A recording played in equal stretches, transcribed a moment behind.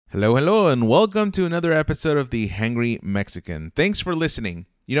Hello, hello, and welcome to another episode of the Hangry Mexican. Thanks for listening.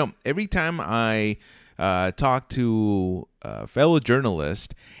 You know, every time I talk to a fellow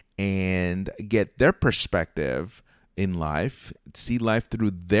journalist and get their perspective in life, see life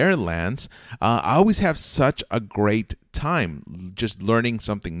through their lens, I always have such a great time just learning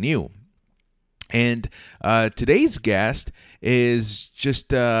something new. And today's guest is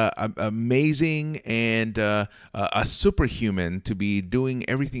just amazing and a superhuman to be doing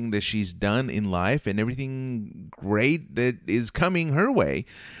everything that she's done in life and everything great that is coming her way.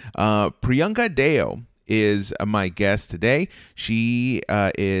 Priyanka Deo is my guest today. She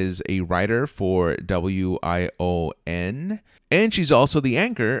is a writer for WION, and she's also the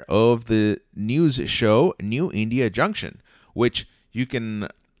anchor of the news show New India Junction, which you can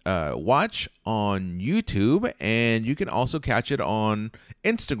watch on YouTube, and you can also catch it on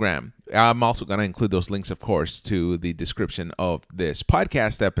Instagram. I'm also going to include those links, of course, to the description of this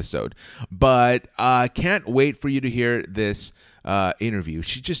podcast episode. But I can't wait for you to hear this interview.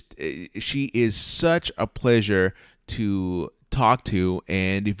 She is such a pleasure to talk to,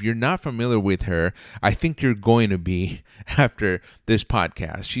 and if you're not familiar with her, I think you're going to be after this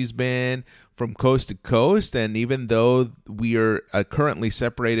podcast. She's been from coast to coast, and even though we are currently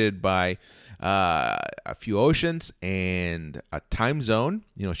separated by a few oceans and a time zone,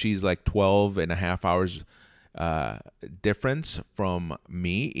 you know, she's like 12 and a half hours difference from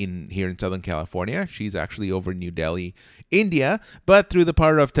me here in Southern California. She's actually over in New Delhi, India, but through the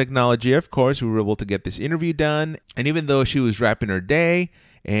power of technology, of course, we were able to get this interview done. And even though she was wrapping her day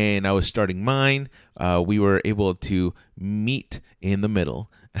and I was starting mine, we were able to meet in the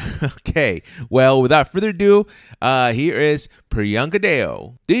middle. Okay, well, without further ado, here is Priyanka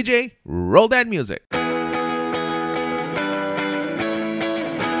Deo. DJ, roll that music.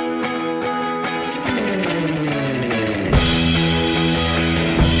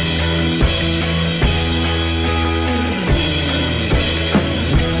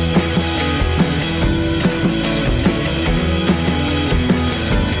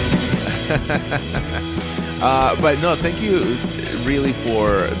 But no, thank you really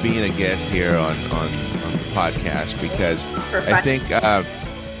for being a guest here on the podcast, because I think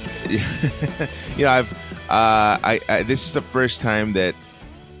you know, I this is the first time that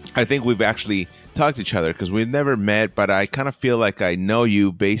I think we've actually talked to each other, because we've never met, but I kind of feel like I know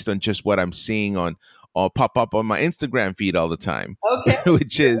you based on just what I'm seeing on pop up on my Instagram feed all the time. Okay.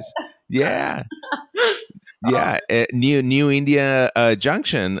 Which is yeah. Yeah, New India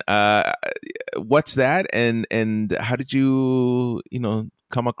Junction. What's that, and how did you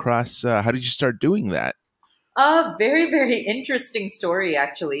come across? How did you start doing that? Very, very interesting story,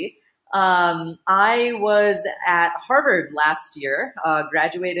 actually. I was at Harvard last year,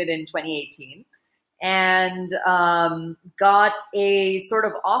 graduated in 2018, and got a sort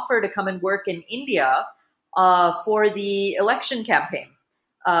of offer to come and work in India for the election campaign.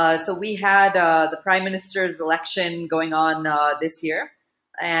 So we had the Prime Minister's election going on this year.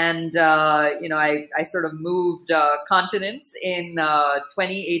 And, I sort of moved continents in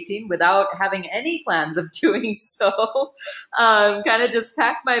 2018 without having any plans of doing so. Kind of just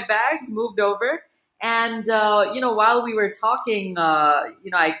packed my bags, moved over. And, while we were talking,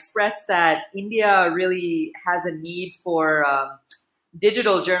 I expressed that India really has a need for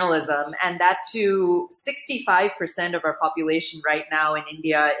digital journalism, and that to 65% of our population right now in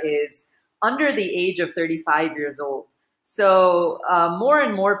India is under the age of 35 years old. So more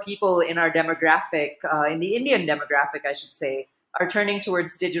and more people in our demographic, in the Indian demographic, I should say, are turning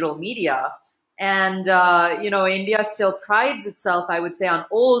towards digital media. And, India still prides itself, I would say, on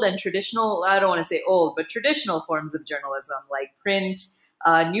old and traditional, I don't want to say old, but traditional forms of journalism like print.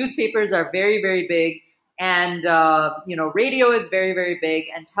 Newspapers are very, very big. And, radio is very, very big,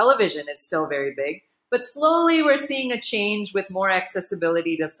 and television is still very big. But slowly we're seeing a change with more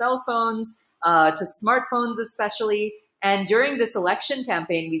accessibility to cell phones, to smartphones especially. And during this election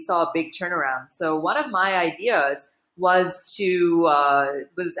campaign, we saw a big turnaround. So one of my ideas was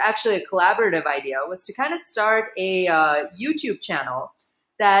actually a collaborative idea, was to kind of start a YouTube channel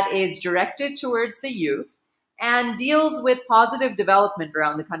that is directed towards the youth and deals with positive development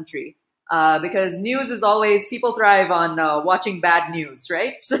around the country. Because news is always, people thrive on watching bad news,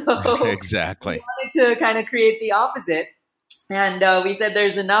 right? So exactly. We wanted to kind of create the opposite. And we said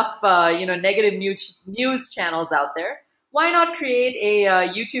there's enough, negative news channels out there. Why not create a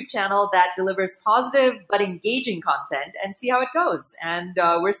YouTube channel that delivers positive but engaging content and see how it goes? And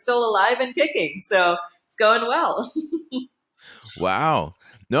we're still alive and kicking, so it's going well. Wow.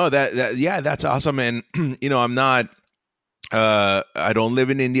 No, that's awesome. And, I'm not I don't live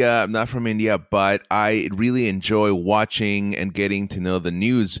in India. I'm not from India, but I really enjoy watching and getting to know the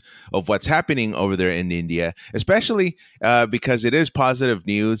news of what's happening over there in India, especially because it is positive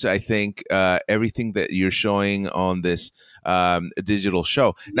news. I think everything that you're showing on this digital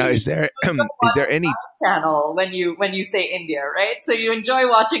show. Now, You is there enjoy is there watching any? my channel when you say India, right? So you enjoy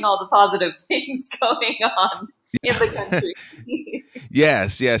watching all the positive things going on in the country.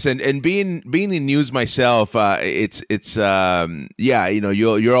 Yes, and being in news myself, it's yeah,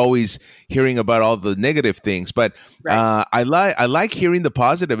 you're always hearing about all the negative things, but Right. I like hearing the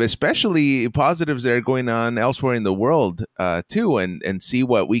positive, especially positives that are going on elsewhere in the world too, and see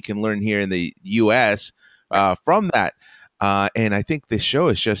what we can learn here in the U.S. From that. And I think this show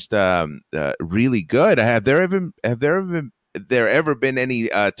is just really good. Have there ever been any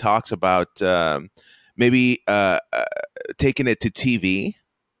talks about maybe taking it to TV?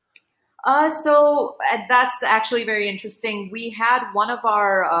 That's actually very interesting. We had one of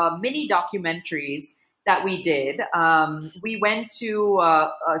our mini documentaries that we did. We went to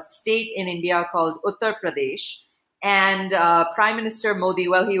a state in India called Uttar Pradesh, and Prime Minister Modi,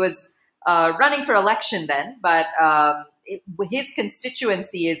 well, he was running for election then, but his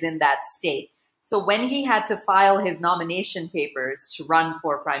constituency is in that state. So when he had to file his nomination papers to run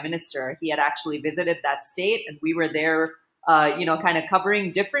for prime minister, he had actually visited that state, and we were there kind of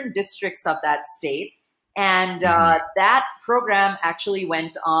covering different districts of that state. And Hmm. that program actually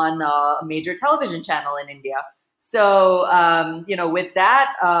went on a major television channel in India. So, with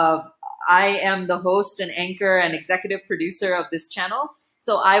that, I am the host and anchor and executive producer of this channel.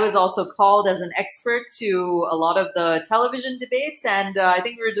 So I was also called as an expert to a lot of the television debates. And I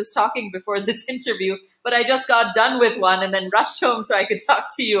think we were just talking before this interview, but I just got done with one and then rushed home so I could talk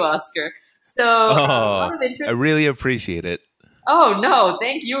to you, Oscar. So a Oh, lot of I interest. really appreciate it. Oh, no,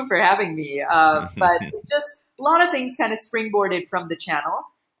 thank you for having me. But it just a lot of things kind of springboarded from the channel.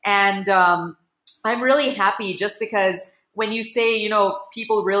 And I'm really happy just because when you say,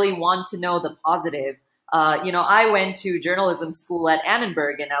 people really want to know the positive, I went to journalism school at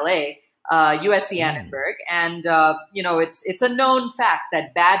Annenberg in LA, USC Mm. Annenberg. And, it's a known fact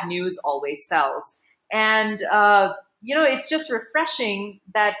that bad news always sells. And, it's just refreshing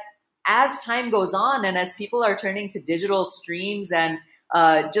that as time goes on and as people are turning to digital streams and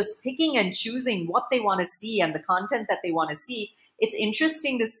just picking and choosing what they want to see and the content that they want to see, it's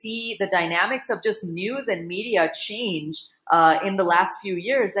interesting to see the dynamics of just news and media change in the last few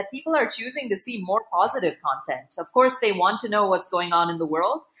years, that people are choosing to see more positive content. Of course, they want to know what's going on in the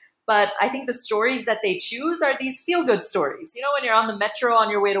world, but I think the stories that they choose are these feel good stories. When you're on the metro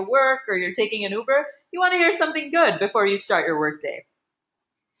on your way to work or you're taking an Uber, you want to hear something good before you start your workday.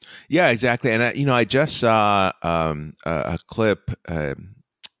 Yeah, exactly. And I just saw a clip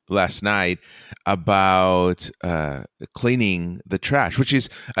last night about cleaning the trash, which is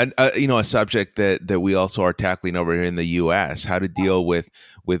a subject that we also are tackling over here in the U.S. How to deal with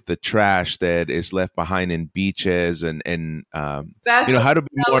the trash that is left behind in beaches, and Especially how to be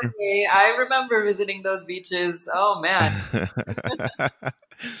in more. LA. I remember visiting those beaches. Oh man.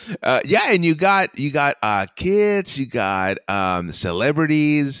 Yeah, and you got kids, you got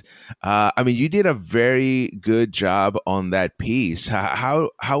celebrities. I mean, you did a very good job on that piece. How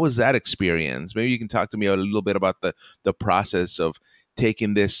was that experience? Maybe you can talk to me a little bit about the process of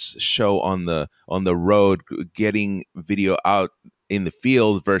taking this show on the road, getting video out in the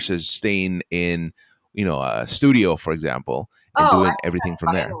field versus staying in a studio, for example, and Oh, I doing think everything that's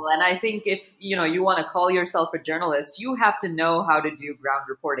from there. vital. And I think if you want to call yourself a journalist, you have to know how to do ground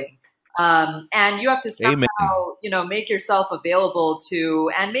reporting. And you have to Amen. somehow, make yourself available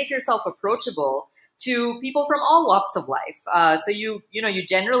to and make yourself approachable to people from all walks of life. So you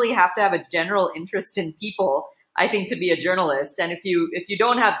generally have to have a general interest in people, I think, to be a journalist. And if you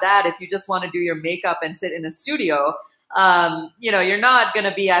don't have that, if you just want to do your makeup and sit in a studio, you're not going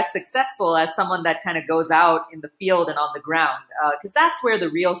to be as successful as someone that kind of goes out in the field and on the ground, because that's where the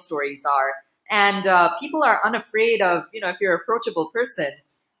real stories are. And people are unafraid of, if you're an approachable person,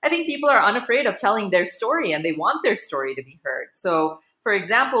 I think people are unafraid of telling their story and they want their story to be heard. So, for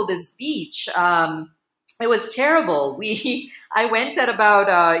example, this beach, it was terrible. I went at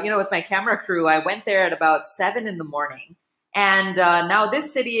about, with my camera crew, I went there at about 7 in the morning. And now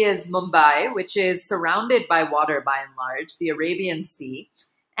this city is Mumbai, which is surrounded by water by and large, the Arabian Sea.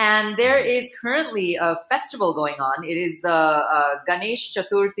 And there Mhm. is currently a festival going on. It is the Ganesh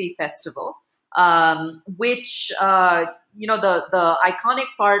Chaturthi festival, which, the iconic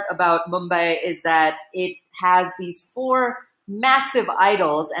part about Mumbai is that it has these four massive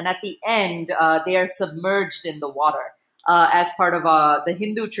idols, and at the end, they are submerged in the water as part of the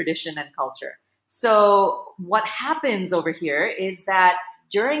Hindu tradition and culture. So what happens over here is that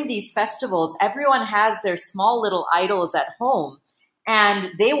during these festivals, everyone has their small little idols at home and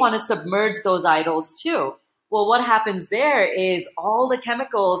they want to submerge those idols too. Well, what happens there is all the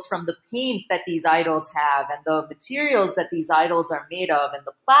chemicals from the paint that these idols have and the materials that these idols are made of and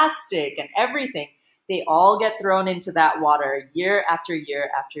the plastic and everything, they all get thrown into that water year after year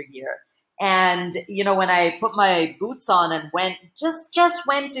after year. And, when I put my boots on and just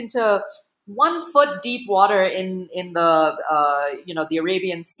went into 1 foot deep water in the, the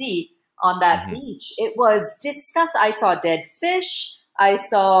Arabian Sea on that Hmm. beach, it was disgusting. I saw dead fish. I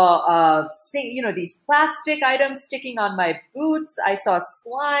saw, these plastic items sticking on my boots. I saw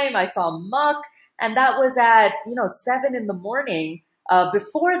slime. I saw muck. And that was at, 7 in the morning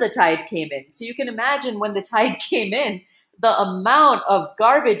before the tide came in. So you can imagine when the tide came in, the amount of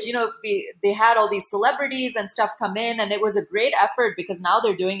garbage, they had all these celebrities and stuff come in, and it was a great effort because now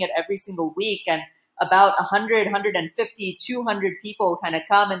they're doing it every single week. And about 100, 150, 200 people kind of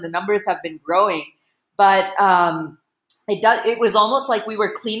come, and the numbers have been growing. But, it was almost like we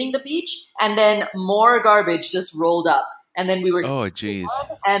were cleaning the beach and then more garbage just rolled up. And then we were Oh, cleaning geez.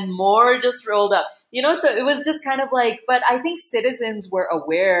 up and more just rolled up. So it was just kind of like, but I think citizens were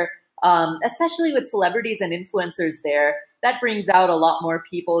aware, especially with celebrities and influencers there. That brings out a lot more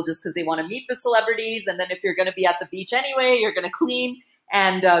people just because they want to meet the celebrities. And then if you're going to be at the beach anyway, you're going to clean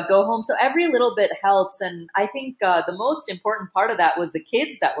and go home. So every little bit helps. And I think the most important part of that was the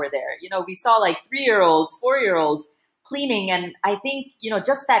kids that were there. We saw like 3-year-olds, 4-year-olds cleaning. And I think,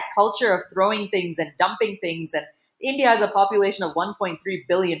 just that culture of throwing things and dumping things. And India has a population of 1.3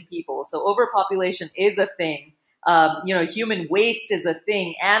 billion people. So overpopulation is a thing. Human waste is a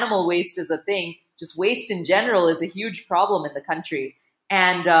thing. Animal waste is a thing. Just waste in general is a huge problem in the country.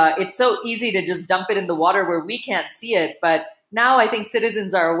 And it's so easy to just dump it in the water where we can't see it. But now I think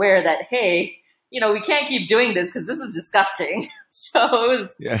citizens are aware that, hey, we can't keep doing this because this is disgusting. So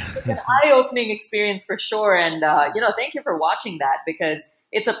Yeah. it's an eye-opening experience for sure. And, thank you for watching that because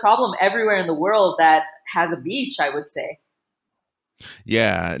it's a problem everywhere in the world that has a beach, I would say.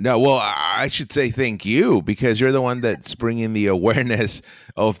 Yeah. No, well, I should say thank you because you're the one that's bringing the awareness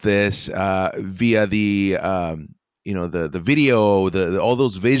of this via the the video, the all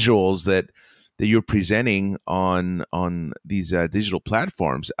those visuals that you're presenting on these digital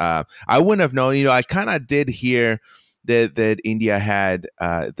platforms. I wouldn't have known. I kind of did hear that India had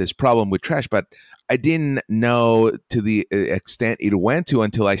this problem with trash, but I didn't know to the extent it went to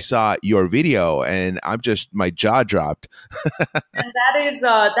until I saw your video, and my jaw dropped. And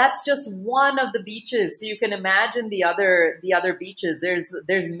that's just one of the beaches. So you can imagine the other beaches.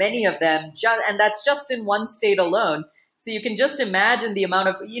 There's many of them, and that's just in one state alone. So you can just imagine the amount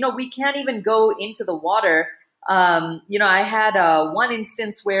of we can't even go into the water. I had one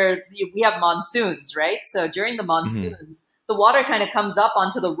instance where we have monsoons, right? So during the Mhm. monsoons, the water kind of comes up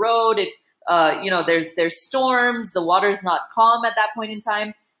onto the road. There's storms. The water's not calm at that point in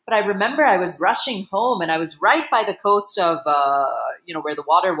time. But I remember I was rushing home and I was right by the coast of, where the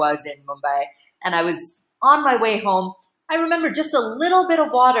water was in Mumbai. And I was on my way home. I remember just a little bit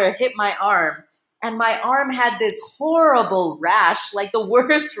of water hit my arm and my arm had this horrible rash, like the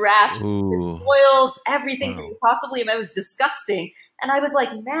worst rash, with Ooh. boils, everything that Wow. you possibly imagine. It was disgusting. And I was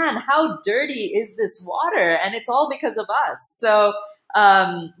like, man, how dirty is this water? And it's all because of us. So,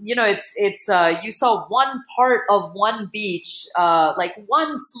 it's you saw one part of one beach, like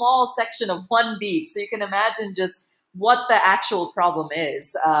one small section of one beach. So you can imagine just what the actual problem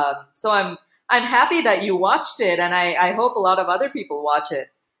is. So I'm happy that you watched it, and I hope a lot of other people watch it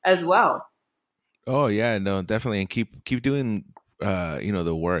as well. Oh yeah, no, definitely, and keep doing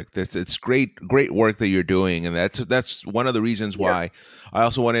the work. It's great work that you're doing, and that's one of the reasons Yeah. why I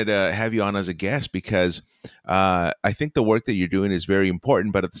also wanted to have you on as a guest because I think the work that you're doing is very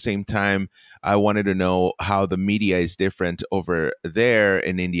important. But at the same time, I wanted to know how the media is different over there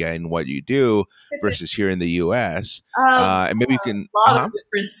in India and what you do versus here in the U.S. And maybe you can. Lot of Uh-huh.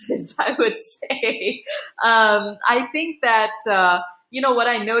 differences, I would say. I think that, what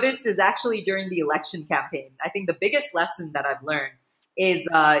I noticed is actually during the election campaign, I think the biggest lesson that I've learned is,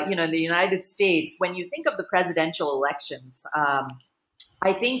 in the United States, when you think of the presidential elections,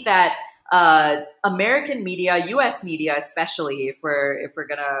 I think that American media, U.S. media, especially, if we're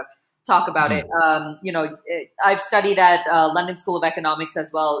gonna talk about it, Mhm. I've studied at London School of Economics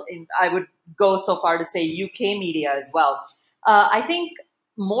as well. And I would go so far to say UK media as well. I think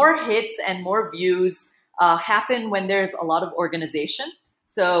more hits and more views happen when there's a lot of organization.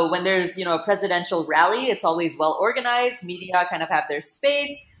 So when there's a presidential rally, it's always well organized. Media kind of have their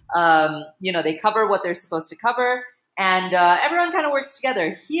space. They cover what they're supposed to cover, and everyone kind of works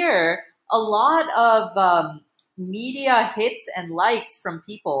together. Here, a lot of media hits and likes from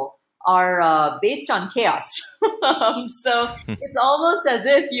people are based on chaos. So it's almost as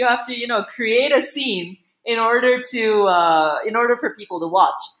if you have to, create a scene in order for people to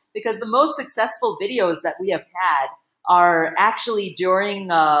watch. Because the most successful videos that we have had are actually during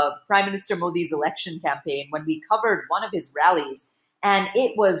Prime Minister Modi's election campaign when we covered one of his rallies. And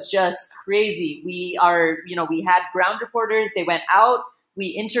it was just crazy. We had ground reporters. They went out. We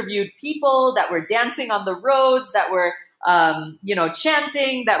interviewed people that were dancing on the roads, that were,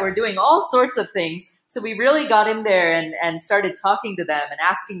 chanting, that were doing all sorts of things. So we really got in there and started talking to them and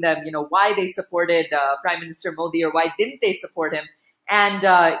asking them, why they supported Prime Minister Modi or why didn't they support him. And,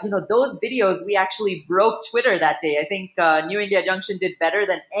 those videos, we actually broke Twitter that day. I think New India Junction did better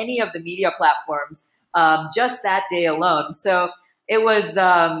than any of the media platforms just that day alone. So it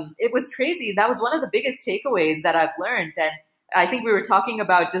was crazy. That was one of the biggest takeaways that I've learned. And I think we were talking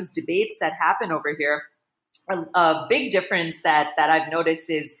about just debates that happen over here. A big difference that I've noticed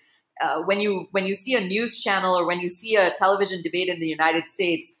is when you see a news channel or when you see a television debate in the United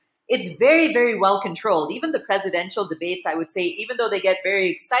States, it's very, very well controlled. Even the presidential debates, I would say, even though they get very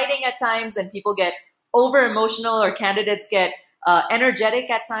exciting at times and people get over emotional or candidates get energetic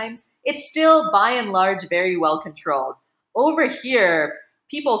at times, it's still by and large very well controlled. Over here,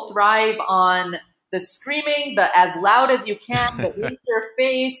 people thrive on the screaming, the as loud as you can, the in your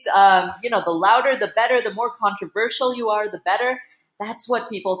face, the louder, the better, the more controversial you are, the better. That's what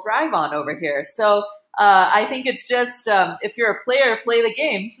people thrive on over here. So I think it's just, if you're a player, play the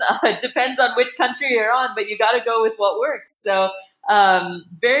game. It depends on which country you're on, but you got to go with what works. So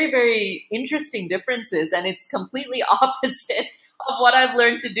very, very interesting differences. And it's completely opposite of what I've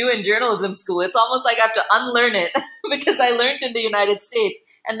learned to do in journalism school. It's almost like I have to unlearn it because I learned in the United States.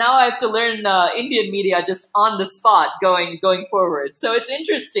 And now I have to learn Indian media just on the spot going forward. So it's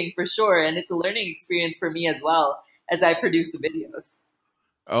interesting for sure. And it's a learning experience for me as well as I produce the videos.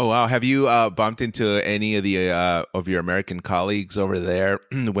 Oh, wow. Have you bumped into any of the of your American colleagues over there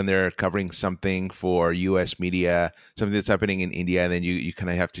when they're covering something for U.S. media, something that's happening in India, and then you kind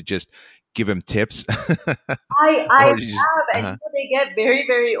of have to just give them tips? I have, and they get very,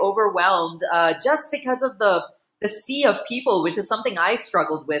 very overwhelmed just because of the sea of people, which is something I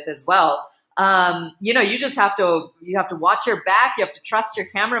struggled with as well. You just have to watch your back. You have to trust your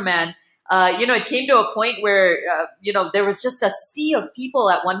cameraman. It came to a point where, there was just a sea of people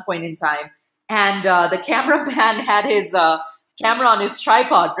at one point in time. And the cameraman had his camera on his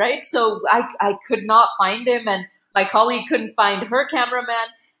tripod, right? So I could not find him, and my colleague couldn't find her cameraman.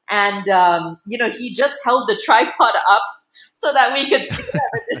 And, he just held the tripod up so that we could see at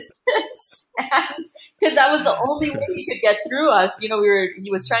a distance. And because that was the only way he could get through us. He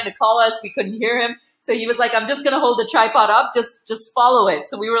was trying to call us. We couldn't hear him. So he was like, I'm just going to hold the tripod up. Just follow it.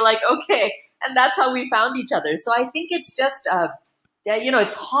 So we were like, okay. And that's how we found each other. So I think it's just,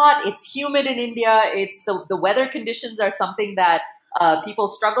 it's hot. It's humid in India. It's the weather conditions are something that people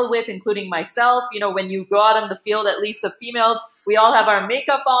struggle with, including myself. When you go out in the field, at least the females, we all have our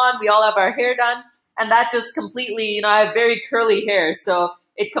makeup on. We all have our hair done. And that just completely, I have very curly hair. So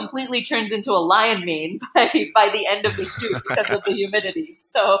it completely turns into a lion mane by the end of the shoot because of the humidity.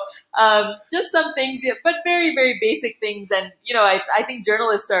 So just some things, but very, very basic things. And, I think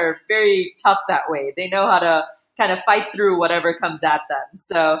journalists are very tough that way. They know how to kind of fight through whatever comes at them.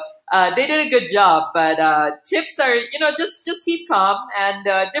 So they did a good job. But tips are, just keep calm and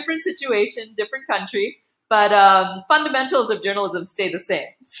different situation, different country. But fundamentals of journalism stay the same.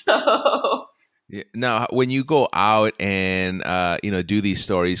 So... Yeah. Now, when you go out and do these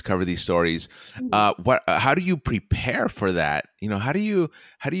stories, cover these stories, how do you prepare for that? How do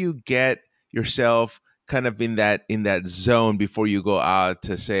you get yourself kind of in that zone before you go out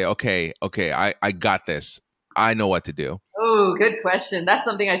to say, okay, I got this. I know what to do. Oh, good question. That's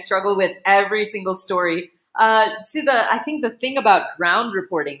something I struggle with every single story. I think the thing about ground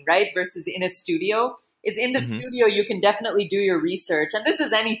reporting, right, versus in a studio is in the studio, you can definitely do your research. And this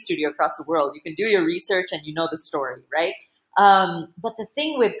is any studio across the world. You can do your research and you know the story, right? But the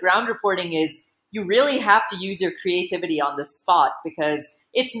thing with ground reporting is you really have to use your creativity on the spot because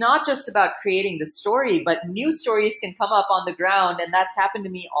it's not just about creating the story, but new stories can come up on the ground. And that's happened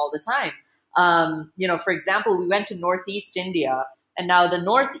to me all the time. For example, we went to Northeast India. And now the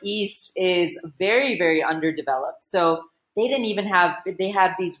Northeast is very, very underdeveloped. So they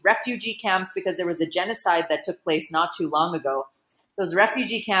had these refugee camps because there was a genocide that took place not too long ago. Those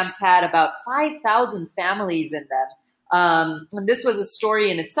refugee camps had about 5,000 families in them. And this was a story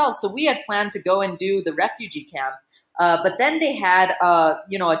in itself. So we had planned to go and do the refugee camp. But then they had,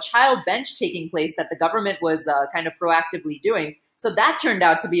 a child bench taking place that the government was kind of proactively doing. So that turned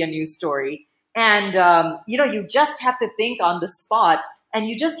out to be a news story. And, you just have to think on the spot, and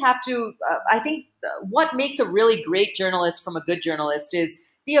you just have to, I think what makes a really great journalist from a good journalist is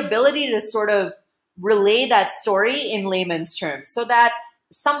the ability to sort of relay that story in layman's terms, so that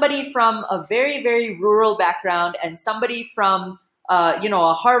somebody from a very, very rural background and somebody from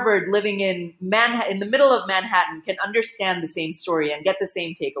a Harvard living in in the middle of Manhattan can understand the same story and get the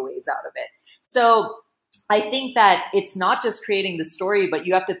same takeaways out of it. So I think that it's not just creating the story, but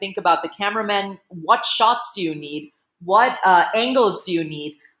you have to think about the cameraman. What shots do you need? What angles do you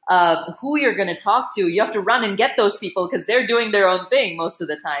need? Who you're going to talk to? You have to run and get those people because they're doing their own thing most of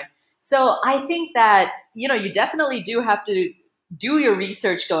the time. So I think that, you definitely do have to do your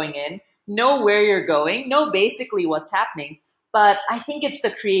research going in, know where you're going, know basically what's happening. But I think it's the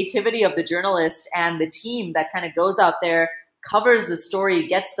creativity of the journalist and the team that kind of goes out there, covers the story,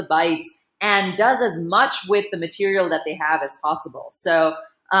 gets the bites, and does as much with the material that they have as possible. So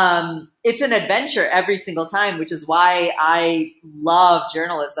it's an adventure every single time, which is why I love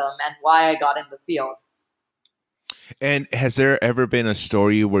journalism and why I got in the field. And has there ever been a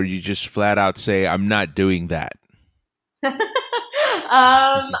story where you just flat out say, I'm not doing that?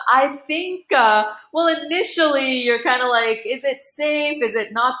 I think, initially you're kind of like, is it safe? Is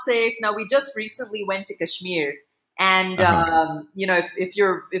it not safe? Now, we just recently went to Kashmir, and, if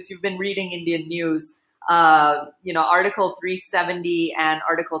you've been reading Indian news, Article 370 and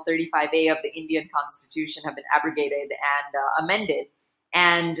Article 35A of the Indian Constitution have been abrogated and amended.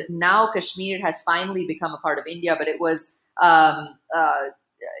 And now Kashmir has finally become a part of India, but it was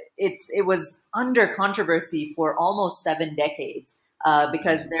it was under controversy for almost 7 decades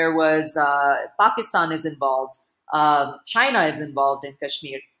because there was Pakistan is involved, China is involved in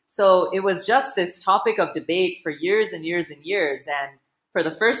Kashmir. So it was just this topic of debate for years and years and years. And for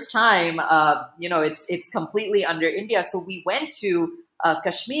the first time, it's completely under India. So we went to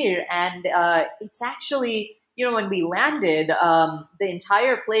Kashmir, and it's actually, when we landed, the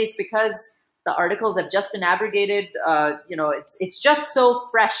entire place, because the articles have just been abrogated, it's just so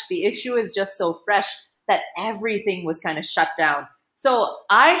fresh. The issue is just so fresh that everything was kind of shut down. So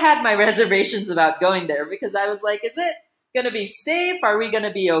I had my reservations about going there because I was like, is it going to be safe? Are we going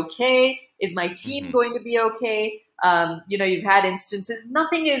to be okay? Is my team going to be okay? You've had instances.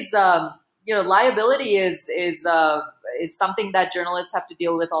 Nothing is, liability is something that journalists have to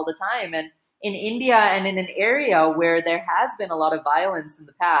deal with all the time. And in India and in an area where there has been a lot of violence in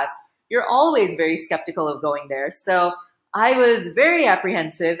the past, you're always very skeptical of going there. So I was very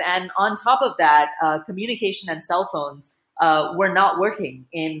apprehensive. And on top of that, communication and cell phones were not working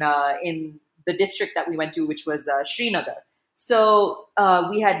in the district that we went to, which was Srinagar. So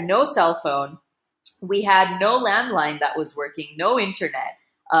we had no cell phone. We had no landline that was working, no internet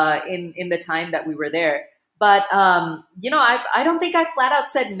in the time that we were there. But, I don't think I flat out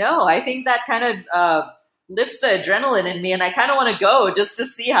said no. I think that kind of lifts the adrenaline in me, and I kind of want to go just to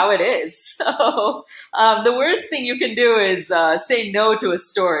see how it is. So the worst thing you can do is say no to a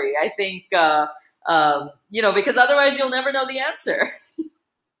story. I think, because otherwise you'll never know the answer.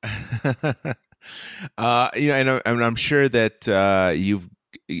 And I'm sure that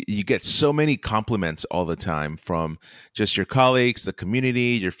you get so many compliments all the time from just your colleagues, the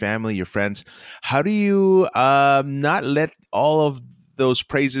community, your family, your friends. How do you not let all of those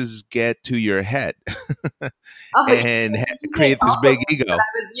praises get to your head and create this big ego?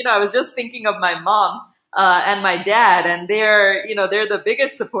 I was just thinking of my mom and my dad, and they're the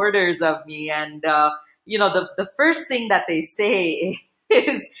biggest supporters of me. And the first thing that they say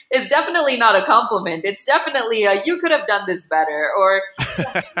is definitely not a compliment. It's definitely you could have done this better, or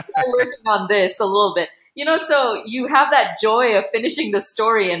I'm working on this a little bit. So you have that joy of finishing the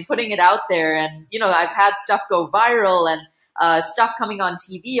story and putting it out there. And, I've had stuff go viral and stuff coming on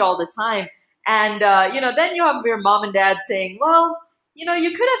TV all the time. And, then you have your mom and dad saying, well,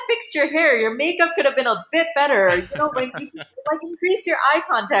 you could have fixed your hair. Your makeup could have been a bit better. Or, when you increase your eye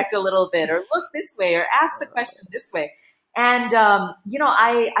contact a little bit, or look this way, or ask the question this way. And,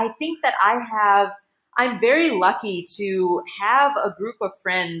 I think that I'm very lucky to have a group of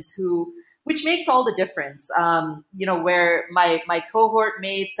friends which makes all the difference. Where my cohort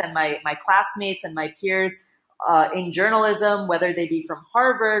mates and my classmates and my peers in journalism, whether they be from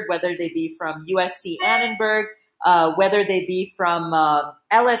Harvard, whether they be from USC Annenberg, whether they be from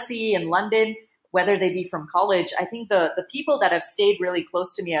LSE in London, whether they be from college, I think the people that have stayed really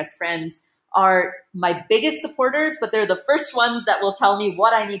close to me as friends are my biggest supporters, but they're the first ones that will tell me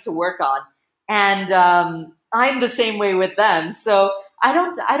what I need to work on. And I'm the same way with them. So I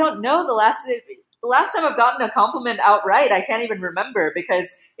don't know. the last time I've gotten a compliment outright, I can't even remember, because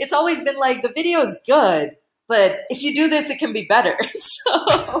it's always been like, the video is good, but if you do this, it can be better.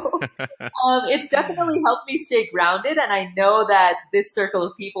 So it's definitely helped me stay grounded. And I know that this circle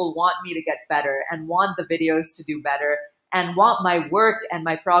of people want me to get better and want the videos to do better and want my work and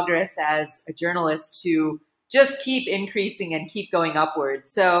my progress as a journalist to just keep increasing and keep going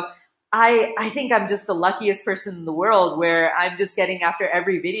upwards. So I think I'm just the luckiest person in the world, where I'm just getting, after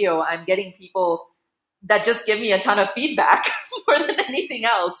every video, I'm getting people that just give me a ton of feedback more than anything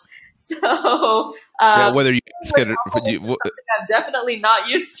else. So whether you get it, something I'm definitely not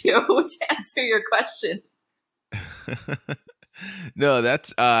used to to answer your question. No,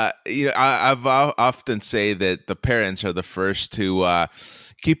 that's I've often say that the parents are the first to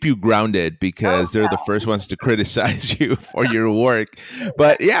keep you grounded, because they're the first ones to criticize you for your work.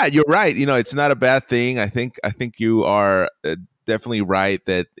 But yeah, you're right. It's not a bad thing. I think you are definitely right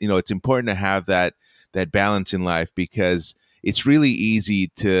that it's important to have that balance in life, because it's really easy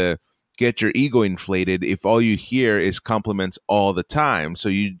to get your ego inflated if all you hear is compliments all the time. So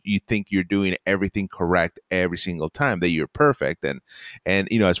you think you're doing everything correct every single time, that you're perfect, and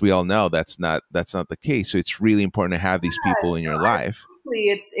as we all know, that's not the case. So it's really important to have these people in your life.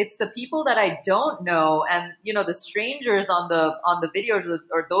 It's the people that I don't know, and the strangers on the videos,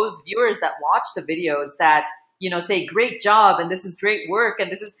 or those viewers that watch the videos that say great job and this is great work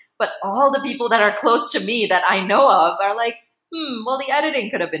and this is, but all the people that are close to me that I know of are like, well, the editing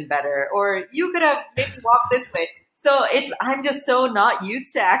could have been better, or you could have maybe walked this way. So I'm just so not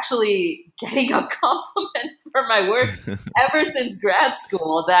used to actually getting a compliment for my work ever since grad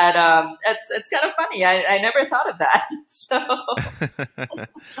school that it's kind of funny. I never thought of that. So.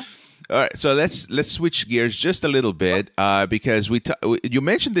 All right, so let's switch gears just a little bit, because you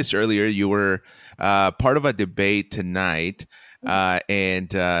mentioned this earlier. You were part of a debate tonight. And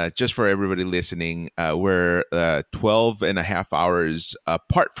just for everybody listening, we're 12 and a half hours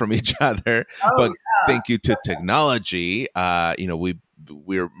apart from each other. But thank you to technology,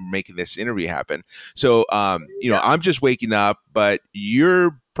 we're making this interview happen. So, I'm just waking up, but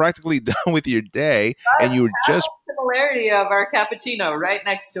you're practically done with your day, and you were just similarity of our cappuccino right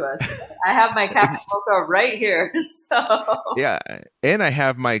next to us. I have my cappuccino right here. So yeah, and I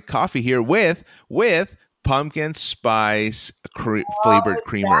have my coffee here with pumpkin spice flavored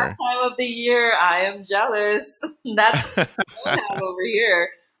creamer. That time of the year, I am jealous. That's what we have over here.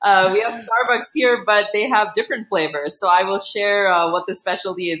 We have Starbucks here, but they have different flavors. So I will share what the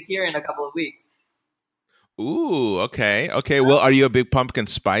specialty is here in a couple of weeks. Ooh, okay. Well, are you a big pumpkin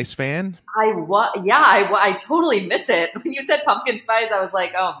spice fan? I totally miss it. When you said pumpkin spice, I was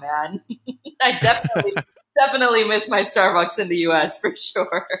like, oh man, I definitely miss my Starbucks in the US for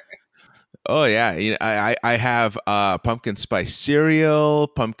sure. Oh yeah, I have pumpkin spice cereal,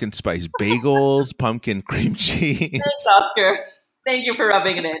 pumpkin spice bagels, pumpkin cream cheese. Thanks, Oscar. Thank you for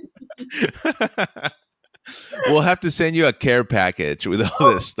rubbing it in. We'll have to send you a care package with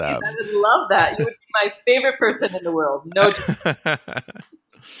all this stuff. I would love that. You would be my favorite person in the world. No.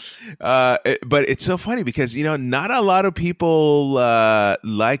 But it's so funny because not a lot of people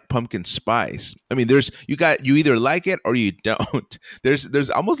like pumpkin spice. I mean, you either like it or you don't. There's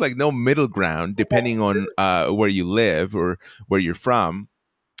almost like no middle ground depending on where you live or where you're from.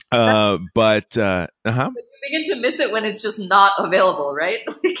 You begin to miss it when it's just not available, right?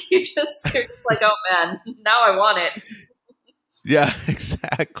 Like you're just like, oh man, now I want it. Yeah,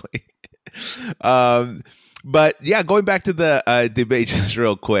 exactly. But yeah, going back to the debate just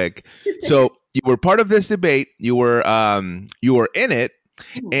real quick. So you were part of this debate. You were in it,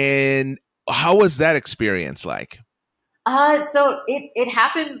 and how was that experience like? So it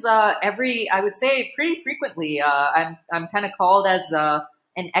happens I would say pretty frequently. I'm kind of called as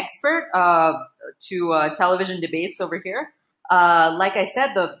an expert to television debates over here. Like I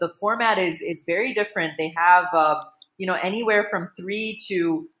said, the format is very different. They have anywhere from 3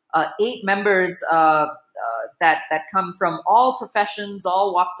 to 8 members that come from all professions,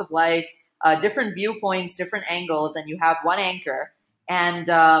 all walks of life, different viewpoints, different angles, and you have one anchor. And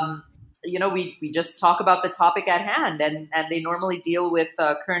we just talk about the topic at hand, and they normally deal with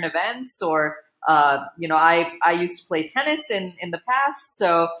current events or I used to play tennis in the past.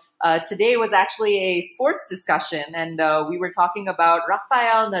 So today was actually a sports discussion, and we were talking about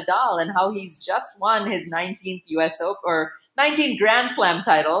Rafael Nadal and how he's just won his 19th US Open or 19th Grand Slam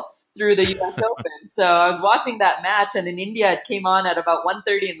title through the US Open. So I was watching that match, and in India it came on at about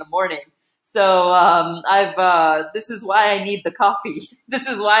 1:30 in the morning. So this is why I need the coffee. This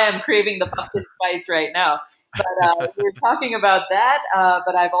is why I'm craving the pumpkin spice right now. But we were talking about that.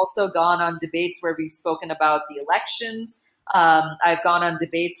 But I've also gone on debates where we've spoken about the elections. I've gone on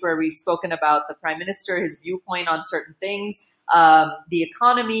debates where we've spoken about the Prime Minister, his viewpoint on certain things, the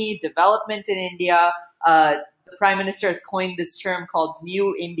economy, development in India. The Prime Minister has coined this term called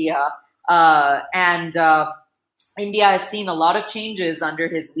New India. And India has seen a lot of changes under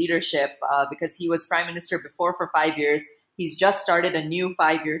his leadership because he was Prime Minister before for 5 years. He's just started a new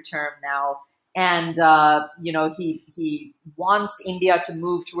 5-year term now. And, he wants India to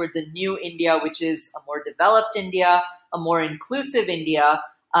move towards a new India, which is a more developed India, a more inclusive India,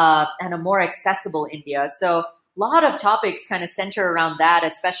 and a more accessible India. So a lot of topics kind of center around that,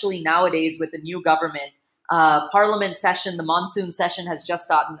 especially nowadays with the new government. Parliament session, the monsoon session has just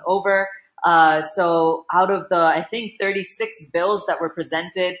gotten over. So out of the, I think, 36 bills that were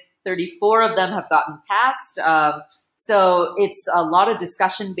presented, 34 of them have gotten passed. So it's a lot of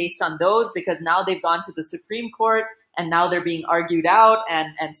discussion based on those because now they've gone to the Supreme Court and now they're being argued out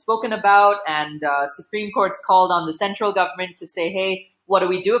and spoken about. And Supreme Court's called on the central government to say, hey, what do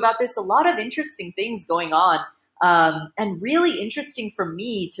we do about this? A lot of interesting things going on. And really interesting for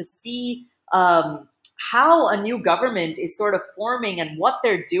me to see how a new government is sort of forming and what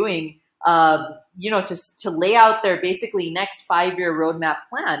they're doing, to lay out their basically next 5-year roadmap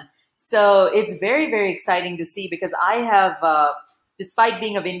plan. So it's very, very exciting to see because I have, despite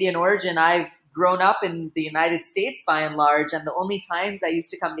being of Indian origin, I've grown up in the United States by and large. And the only times I used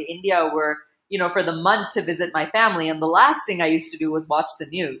to come to India were, for the month to visit my family. And the last thing I used to do was watch the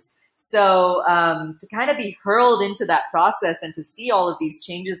news. So to kind of be hurled into that process and to see all of these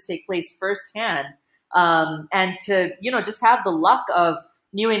changes take place firsthand, and to, just have the luck of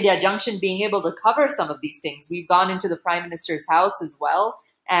New India Junction being able to cover some of these things. We've gone into the Prime Minister's house as well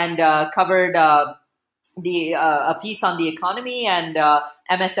and covered a piece on the economy and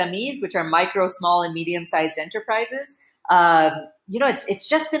MSMEs, which are micro, small, and medium-sized enterprises. It's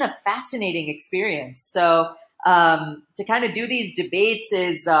just been a fascinating experience. So to kind of do these debates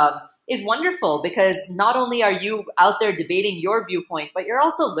is wonderful because not only are you out there debating your viewpoint, but you're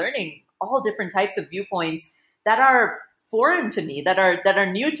also learning all different types of viewpoints that are foreign to me, that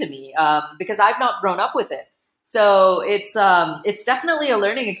are new to me, because I've not grown up with it. So it's definitely a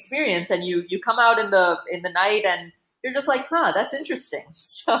learning experience, and you come out in the night and you're just like, that's interesting.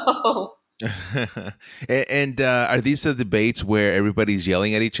 So and are these the debates where everybody's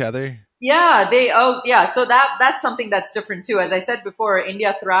yelling at each other? Yeah, so that's something that's different too. As I said before,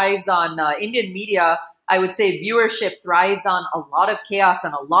 India thrives on Indian media. I would say viewership thrives on a lot of chaos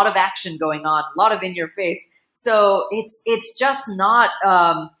and a lot of action going on, a lot of in your face. So it's just not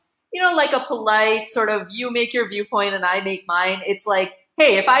like a polite sort of you make your viewpoint and I make mine. It's like,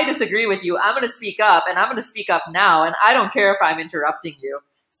 hey, if I disagree with you, I'm going to speak up, and I'm going to speak up now, and I don't care if I'm interrupting you.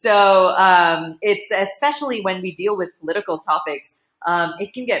 So it's especially when we deal with political topics,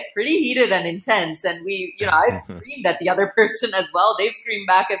 it can get pretty heated and intense. And I've screamed at the other person as well. They've screamed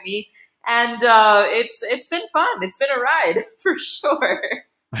back at me, and it's been fun. It's been a ride for sure.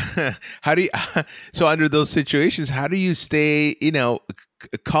 So under those situations, how do you stay,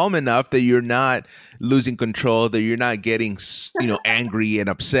 calm enough that you're not losing control, that you're not getting, angry and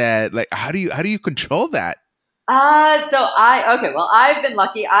upset? Like, how do you control that? I've been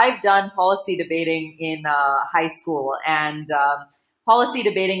lucky. I've done policy debating in high school, and policy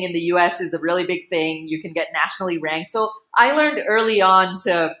debating in the US is a really big thing. You can get nationally ranked. So I learned early on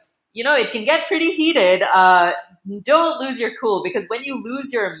to, it can get pretty heated. Don't lose your cool, because when you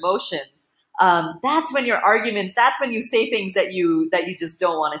lose your emotions, that's when your arguments, that's when you say things that you just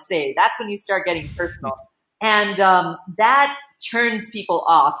don't want to say. That's when you start getting personal. And that turns people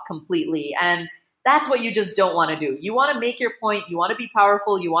off completely. And that's what you just don't want to do. You want to make your point. You want to be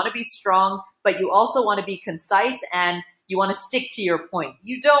powerful. You want to be strong, but you also want to be concise, and you want to stick to your point.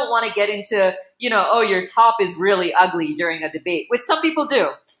 You don't want to get into, your top is really ugly during a debate, which some people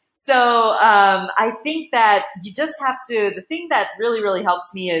do. So I think that you just have to, the thing that really, really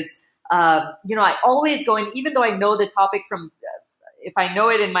helps me is, I always go in, even though I know the topic from, if I know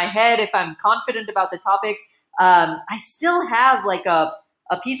it in my head, if I'm confident about the topic, I still have like a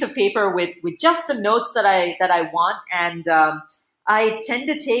piece of paper with just the notes that I want. And I tend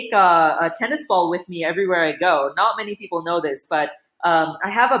to take a tennis ball with me everywhere I go. Not many people know this, but I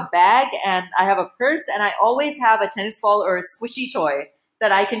have a bag and I have a purse, and I always have a tennis ball or a squishy toy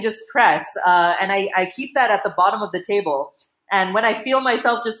that I can just press. And I keep that at the bottom of the table. And when I feel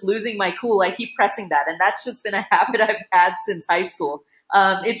myself just losing my cool, I keep pressing that. And that's just been a habit I've had since high school.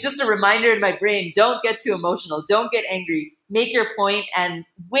 It's just a reminder in my brain, don't get too emotional. Don't get angry. Make your point and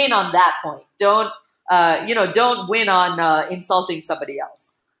win on that point. Don't win on insulting somebody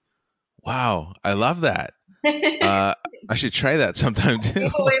else. Wow. I love that. I should try that sometime too.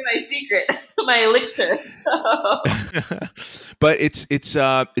 Give away my secret. my elixir. So. But it's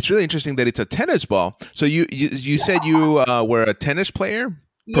really interesting that it's a tennis ball. So you said you were a tennis player,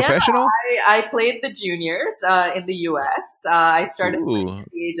 Yeah, professional? I played the juniors in the U.S. I started playing Ooh.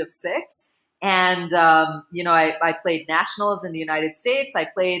 at the age of 6. And, I played nationals in the United States. I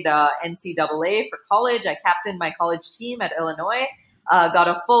played NCAA for college. I captained my college team at Illinois, got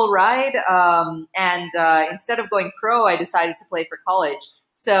a full ride. And instead of going pro, I decided to play for college.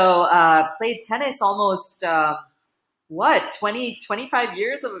 So played tennis almost, 25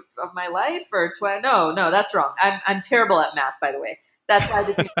 years of my life or no, that's wrong. I'm terrible at math, by the way. That's why I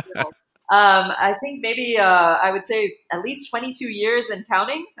became terrible. I think maybe I would say at least 22 years and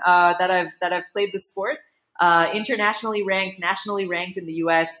counting that I've played the sport. Internationally ranked, nationally ranked in the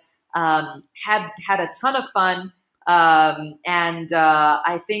U.S. Had a ton of fun, and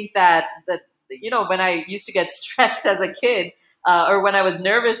I think that when I used to get stressed as a kid, or when I was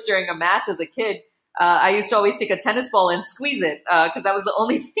nervous during a match as a kid. I used to always take a tennis ball and squeeze it because that was the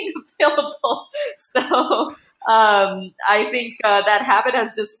only thing available. So I think that habit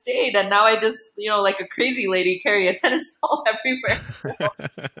has just stayed, and now I just, like a crazy lady, carry a tennis ball everywhere.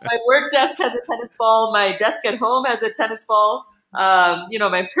 My work desk has a tennis ball. My desk at home has a tennis ball.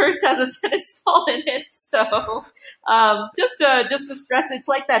 My purse has a tennis ball in it. So just to stress, it's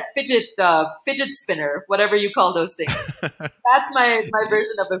like that fidget spinner, whatever you call those things. That's my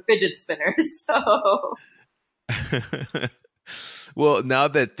version of a fidget spinner. So. Well, now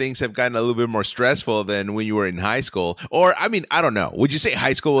that things have gotten a little bit more stressful than when you were in high school, or I mean, I don't know. Would you say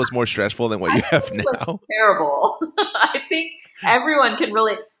high school was more stressful than what you have now? It was terrible. I think everyone can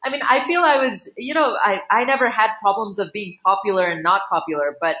relate. I mean, I feel I was, I never had problems of being popular and not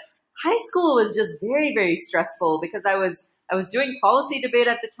popular, but high school was just very, very stressful because I was doing policy debate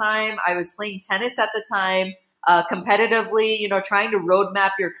at the time. I was playing tennis at the time, competitively, trying to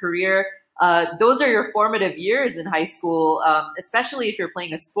roadmap your career. Those are your formative years in high school, especially if you're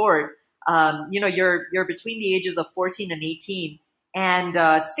playing a sport. You're between the ages of 14 and 18,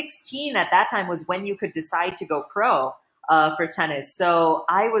 and 16 at that time was when you could decide to go pro for tennis. So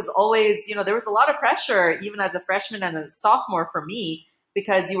I was always, there was a lot of pressure even as a freshman and a sophomore for me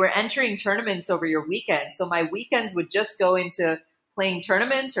because you were entering tournaments over your weekends. So my weekends would just go into playing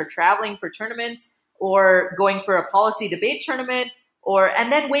tournaments or traveling for tournaments or going for a policy debate tournament.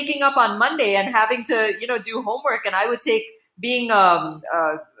 And then waking up on Monday and having to, do homework. And I would take I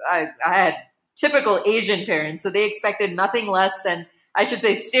had typical Asian parents. So they expected nothing less than, I should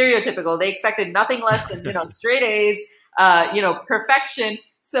say stereotypical. They expected nothing less than, straight A's, perfection.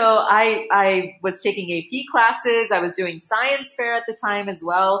 So I was taking AP classes. I was doing science fair at the time as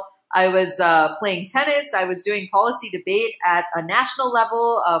well. I was playing tennis. I was doing policy debate at a national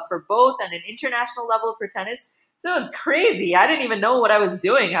level for both and an international level for tennis. So it was crazy. I didn't even know what I was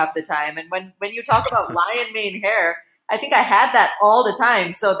doing half the time. And when you talk about lion mane hair, I think I had that all the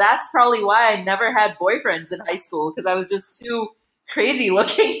time. So that's probably why I never had boyfriends in high school because I was just too crazy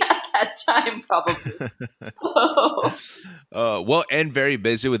looking at that time, probably. Well, and very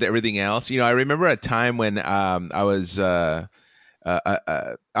busy with everything else. I remember a time when I was going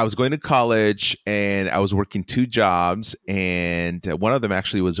to college and I was working 2 jobs, and one of them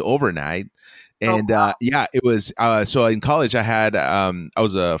actually was overnight. And it was so in college I had I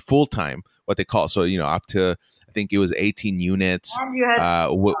was a full time, what they call, so up to I think it was 18 units. And you had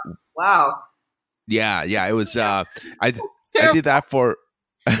wow. Yeah, it was I did that for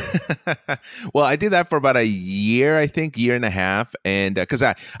well, I did that for about a year, I think, year and a half, and because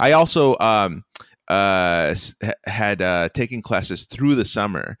I also had taken classes through the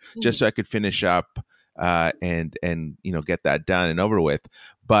summer just so I could finish up and get that done and over with.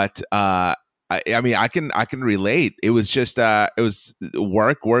 But I mean, I can relate. It was just it was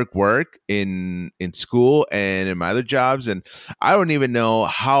work in school and in my other jobs, and I don't even know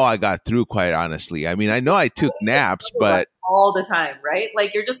how I got through. Quite honestly, I mean, I know I took naps, but all the time, right?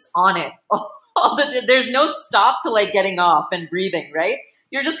 Like you're just on it. There's no stop to like getting off and breathing, right?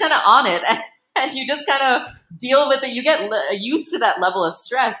 You're just kind of on it, and you just kind of deal with it. You get used to that level of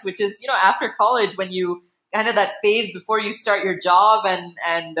stress, which is after college when you kind of that phase before you start your job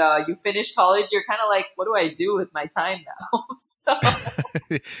and you finish college, you're kind of like, what do I do with my time now? So.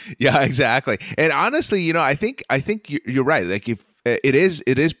 Yeah, exactly. And honestly, I think you're right. Like if it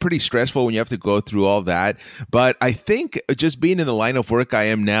is pretty stressful when you have to go through all that. But I think just being in the line of work I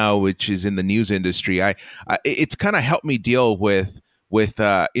am now, which is in the news industry, it's kind of helped me deal with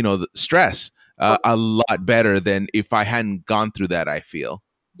the stress a lot better than if I hadn't gone through that, I feel.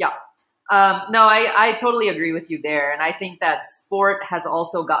 Yeah. No, I totally agree with you there. And I think that sport has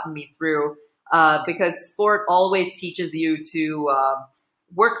also gotten me through because sport always teaches you to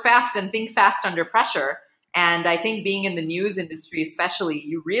work fast and think fast under pressure. And I think being in the news industry, especially,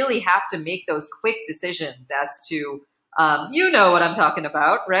 you really have to make those quick decisions as to, you know what I'm talking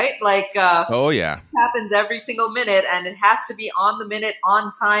about, right? Like, Oh yeah. it happens every single minute, and it has to be on the minute,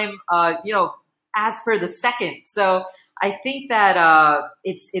 on time, as per the second. So I think that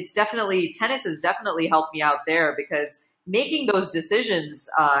it's definitely, tennis has definitely helped me out there, because making those decisions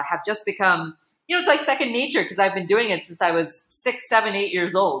have just become, it's like second nature, because I've been doing it since I was 6, 7, 8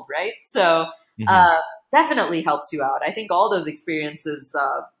 years old, right? So definitely helps you out. I think all those experiences,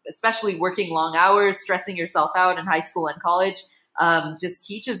 especially working long hours, stressing yourself out in high school and college, just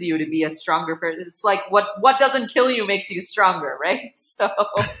teaches you to be a stronger person. It's like what doesn't kill you makes you stronger, right? So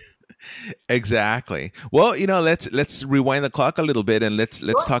Exactly. Well, let's rewind the clock a little bit, and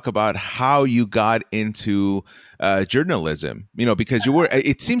let's talk about how you got into journalism. Because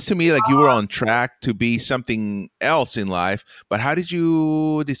it seems to me like you were on track to be something else in life, but how did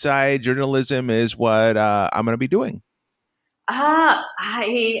you decide journalism is what I'm going to be doing?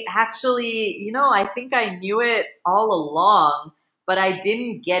 I actually, I think I knew it all along, but I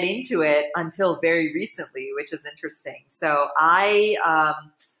didn't get into it until very recently, which is interesting. So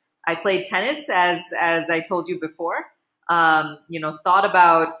I played tennis, as I told you before. Thought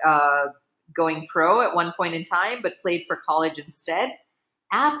about going pro at one point in time, but played for college instead.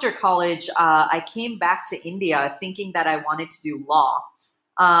 After college, I came back to India thinking that I wanted to do law.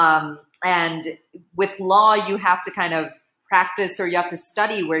 And with law, you have to kind of practice, or you have to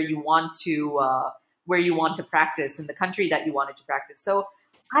study where you want to practice in the country that you wanted to practice. So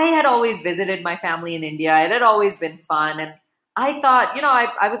I had always visited my family in India. It had always been fun. And I thought,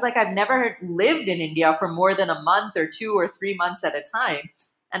 I was like, I've never lived in India for more than a month or 2 or 3 months at a time.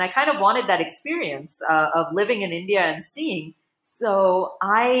 And I kind of wanted that experience of living in India and seeing. So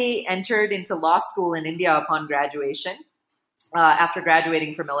I entered into law school in India upon graduation, after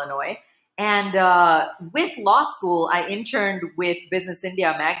graduating from Illinois. And with law school, I interned with Business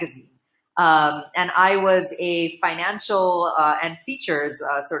India magazine. And I was a financial and features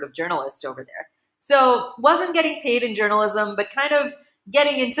sort of journalist over there. So wasn't getting paid in journalism, but kind of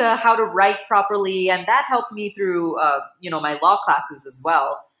getting into how to write properly. And that helped me through, my law classes as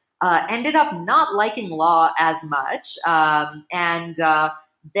well. Ended up not liking law as much. And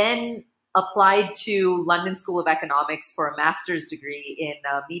then applied to London School of Economics for a master's degree in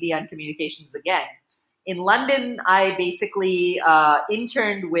media and communications again. In London, I basically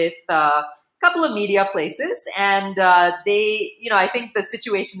interned with a couple of media places, and I think the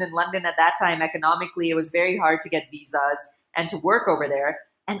situation in London at that time, economically, it was very hard to get visas and to work over there.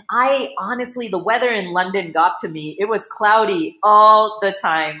 And honestly, the weather in London got to me. It was cloudy all the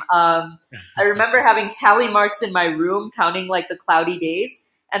time. I remember having tally marks in my room, counting like the cloudy days.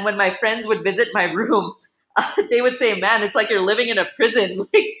 And when my friends would visit my room, they would say, "Man, it's like you're living in a prison,"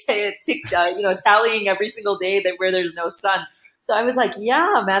 like tallying every single day where there's no sun. So I was like,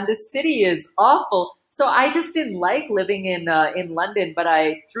 "Yeah, man, this city is awful." So I just didn't like living in London. But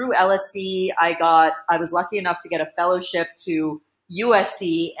through LSE, I was lucky enough to get a fellowship to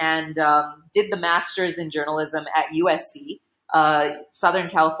USC and did the master's in journalism at USC. Southern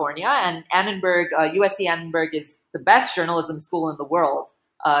California, and Annenberg, USC Annenberg is the best journalism school in the world.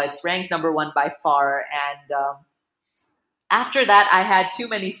 It's ranked #1 by far. And after that, I had too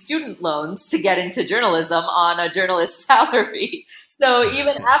many student loans to get into journalism on a journalist's salary. So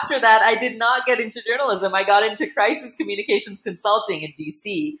even after that, I did not get into journalism. I got into crisis communications consulting in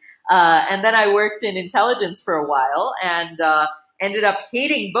DC. And then I worked in intelligence for a while, and ended up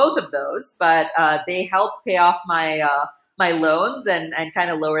hating both of those. But they helped pay off my loans and kind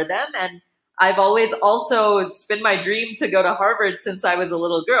of lower them. And I've always also, it's been my dream to go to Harvard since I was a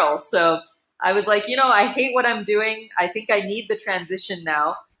little girl. So I was like, I hate what I'm doing. I think I need the transition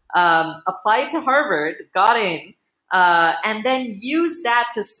now. Applied to Harvard, got in, and then used that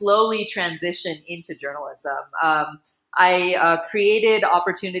to slowly transition into journalism. I created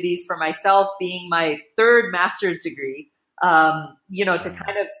opportunities for myself, being my third master's degree, to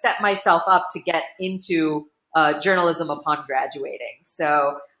kind of set myself up to get into journalism upon graduating.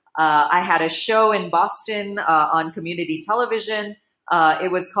 So I had a show in Boston on community television.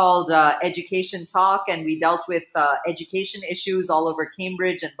 It was called Education Talk, and we dealt with education issues all over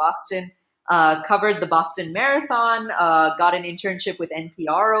Cambridge and Boston. Covered the Boston Marathon, got an internship with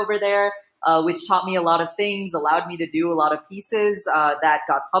NPR over there, which taught me a lot of things, allowed me to do a lot of pieces that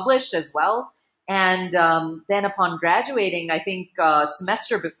got published as well. And then upon graduating, I think a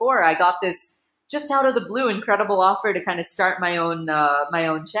semester before, I got this just out of the blue incredible offer to kind of start my own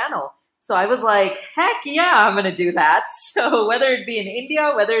channel. So I was like, heck yeah, I'm going to do that. So whether it be in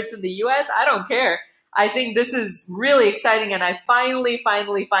India, whether it's in the US, I don't care. I think this is really exciting. And I finally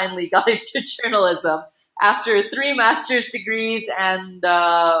got into journalism after 3 master's degrees and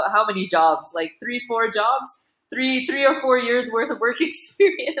how many jobs? Like 3-4 jobs, 3 or 4 years worth of work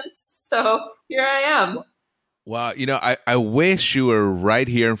experience. So here I am. Wow, I wish you were right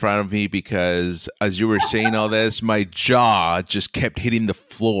here in front of me, because as you were saying all this, my jaw just kept hitting the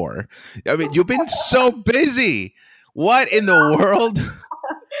floor. I mean, you've been so busy. What in the world?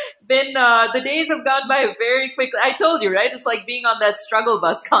 The days have gone by very quickly. I told you, right? It's like being on that struggle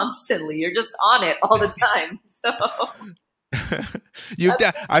bus constantly. You're just on it all the time. So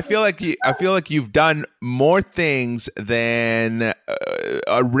I feel like you've done more things than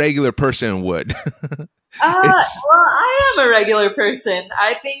a regular person would. Well, I am a regular person.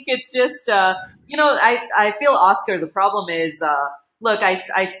 I think it's just, I feel, Oscar, the problem is, look,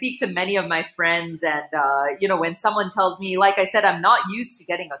 I speak to many of my friends, and, when someone tells me, like I said, I'm not used to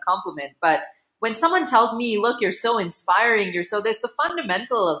getting a compliment, but when someone tells me, look, you're so inspiring, you're so this, the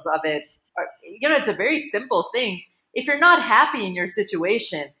fundamentals of it, it's a very simple thing. If you're not happy in your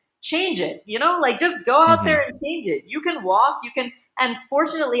situation, change it, like just go out there and change it. You can walk, and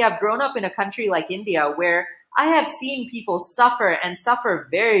fortunately I've grown up in a country like India where I have seen people suffer and suffer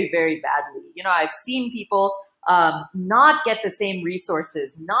very, very badly. I've seen people not get the same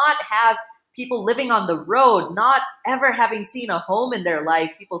resources, not have people living on the road, not ever having seen a home in their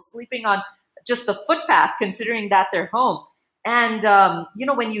life, people sleeping on just the footpath, considering that their home. And,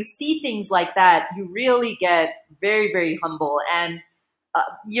 when you see things like that, you really get very, very humble. And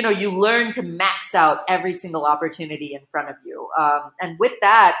you learn to max out every single opportunity in front of you. And with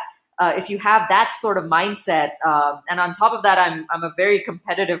that, if you have that sort of mindset, and on top of that, I'm a very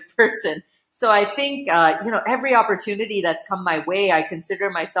competitive person. So I think, every opportunity that's come my way, I consider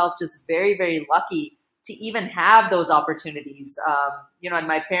myself just very, very lucky to even have those opportunities. And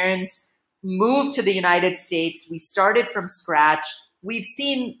my parents moved to the United States. We started from scratch. We've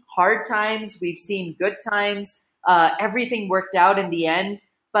seen hard times. We've seen good times. Everything worked out in the end.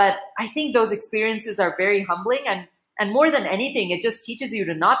 But I think those experiences are very humbling. And more than anything, it just teaches you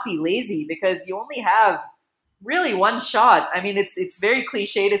to not be lazy, because you only have really one shot. I mean, it's very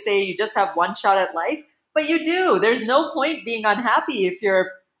cliche to say you just have one shot at life, but you do. There's no point being unhappy if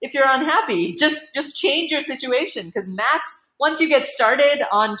you're unhappy. Just change your situation, because once you get started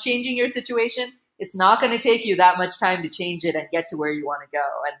on changing your situation, it's not going to take you that much time to change it and get to where you want to go.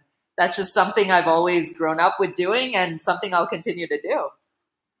 And that's just something I've always grown up with doing, and something I'll continue to do.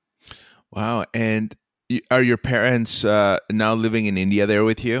 Wow. And are your parents now living in India there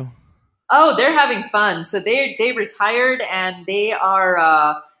with you? Oh, they're having fun. So they retired, and they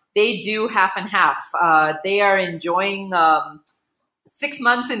do half and half. They are enjoying 6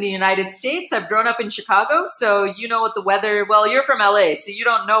 months in the United States. I've grown up in Chicago, so you know what the weather. Well, you're from LA, so you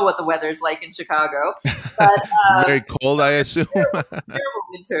don't know what the weather's like in Chicago. But very cold, I assume. Terrible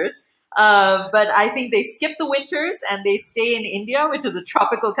winters. But I think they skip the winters and they stay in India, which is a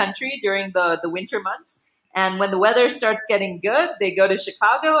tropical country, during the winter months. And when the weather starts getting good, they go to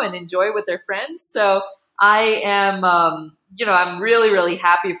Chicago and enjoy with their friends. So I am, I'm really, really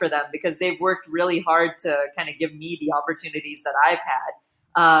happy for them, because they've worked really hard to kind of give me the opportunities that I've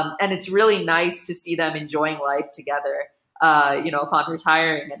had. And it's really nice to see them enjoying life together, upon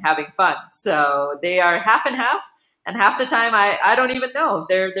retiring and having fun. So they are half and half. And half the time, I don't even know.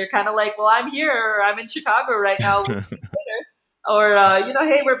 They're kind of like, well, I'm here, or I'm in Chicago right now. Or,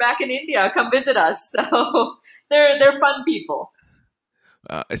 hey, we're back in India. Come visit us. So they're fun people.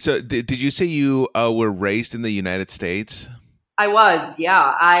 So did you say you were raised in the United States? I was,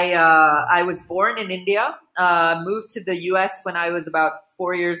 yeah. I was born in India, moved to the U.S. when I was about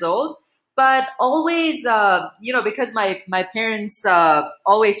 4 years old. But always, because my parents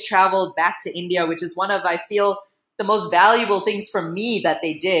always traveled back to India, which is one of, I feel, the most valuable things for me that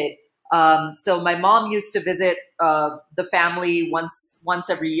they did. So my mom used to visit the family once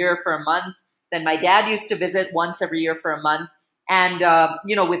every year for a month. Then my dad used to visit once every year for a month. And,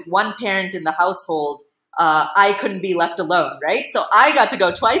 with one parent in the household, I couldn't be left alone, right? So I got to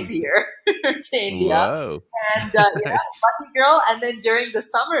go twice a year to India. Whoa. And, lucky girl. And then during the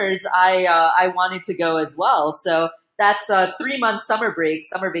summers, I wanted to go as well. So that's a 3-month summer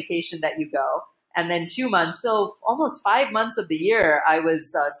vacation that you go. And then 2 months, so almost 5 months of the year, I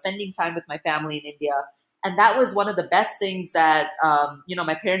was spending time with my family in India. And that was one of the best things that,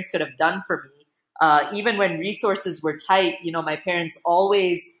 my parents could have done for me. Even when resources were tight, my parents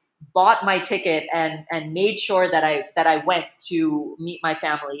always bought my ticket and made sure that I went to meet my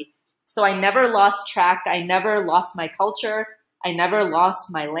family. So I never lost track. I never lost my culture. I never lost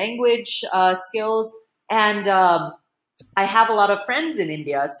my language skills. And I have a lot of friends in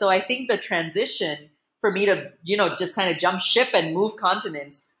India. So I think the transition for me to, just kind of jump ship and move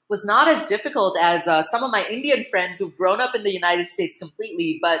continents was not as difficult as some of my Indian friends who've grown up in the United States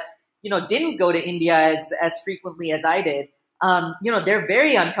completely, but, didn't go to India as frequently as I did. They're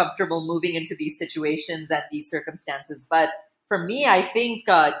very uncomfortable moving into these situations and these circumstances. But for me, I think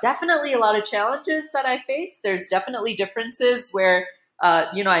definitely a lot of challenges that I face. There's definitely differences where,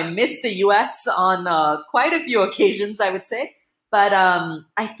 I miss the US on quite a few occasions, I would say. But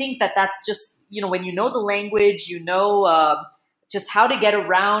I think that's just, when you know the language, just how to get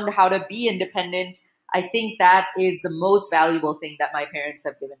around, how to be independent. I think that is the most valuable thing that my parents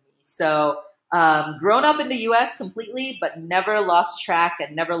have given me. So grown up in the US completely, but never lost track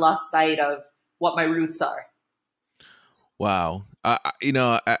and never lost sight of what my roots are. Wow.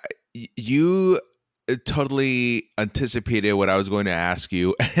 You totally anticipated what I was going to ask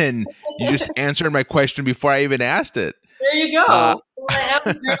you, and you just answered my question before I even asked it. There you go. Well, I am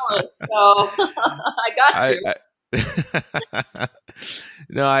a journalist, so I got you.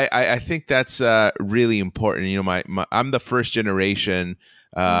 No, I think that's really important. I'm the first generation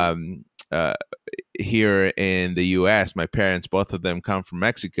here in the U.S. My parents, both of them, come from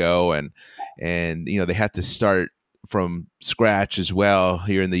Mexico, and they had to start from scratch as well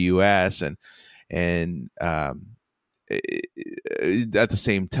here in the U.S. and at the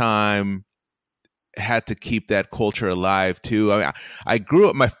same time had to keep that culture alive too. I mean, I grew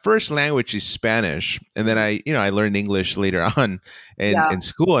up. My first language is Spanish, and then I learned English later on in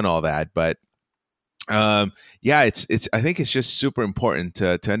school and all that. But it's I think it's just super important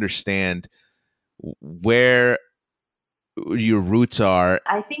to understand where your roots are.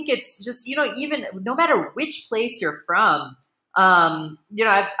 I think it's just, even no matter which place you're from,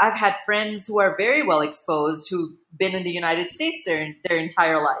 I've had friends who are very well exposed who've been in the United States their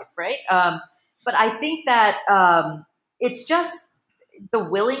entire life, right? But I think that it's just the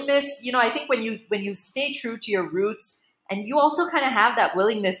willingness, I think when you stay true to your roots and you also kind of have that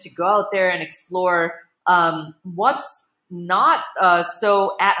willingness to go out there and explore what's not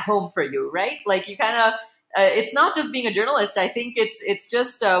so at home for you, right? Like you kind of, it's not just being a journalist. I think it's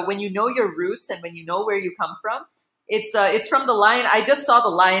just when you know your roots and when you know where you come from. It's from the Lion. I just saw the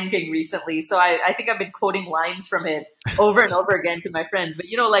Lion King recently, so I think I've been quoting lines from it over and over again to my friends. But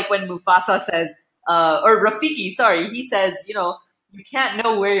like when Mufasa says, or Rafiki, sorry, he says, you can't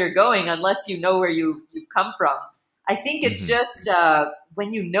know where you're going unless you know where you've come from. I think it's just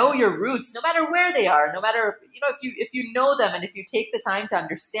when you know your roots, no matter where they are, no matter if you know them and if you take the time to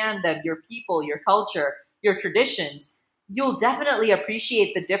understand them, your people, your culture, your traditions, you'll definitely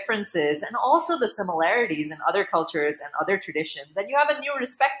appreciate the differences and also the similarities in other cultures and other traditions. And you have a new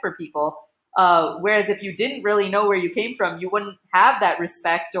respect for people. Whereas if you didn't really know where you came from, you wouldn't have that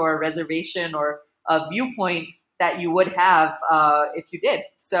respect or reservation or a viewpoint that you would have if you did.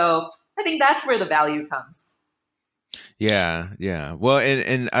 So I think that's where the value comes. Yeah. Well,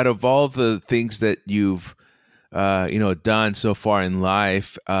 and out of all the things that you've done so far in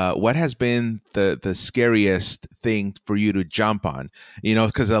life, what has been the scariest thing for you to jump on?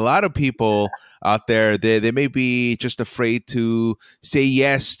 Because a lot of people out there, they may be just afraid to say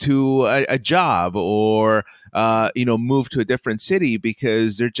yes to a job or move to a different city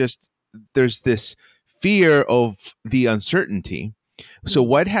because there's this fear of the uncertainty. So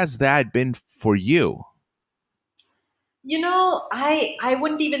what has that been for you? I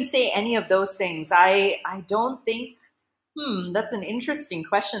wouldn't even say any of those things. I don't think, that's an interesting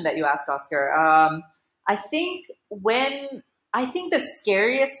question that you ask, Oscar. I think the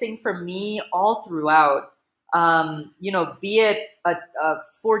scariest thing for me all throughout, be it a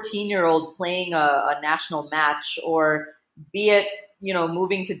 14-year-old playing a national match or be it,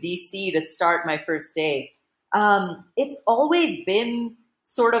 moving to DC to start my first day, it's always been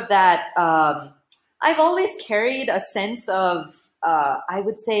sort of that, I've always carried a sense of, I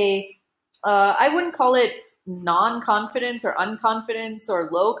would say, I wouldn't call it non-confidence or unconfidence or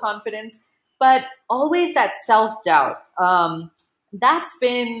low confidence, but always that self-doubt. That's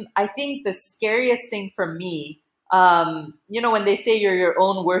been, I think, the scariest thing for me. When they say you're your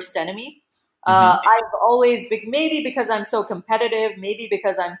own worst enemy, I've always been, maybe because I'm so competitive, maybe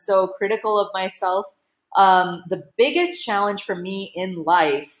because I'm so critical of myself. The biggest challenge for me in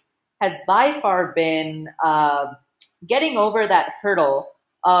life has by far been getting over that hurdle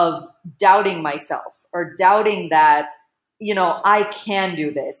of doubting myself or doubting that, I can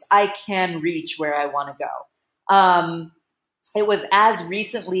do this. I can reach where I want to go. It was as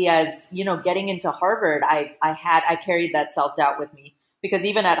recently as, getting into Harvard, I carried that self-doubt with me because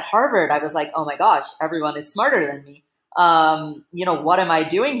even at Harvard, I was like, oh my gosh, everyone is smarter than me. What am I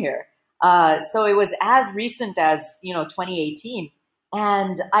doing here? So it was as recent as, 2018.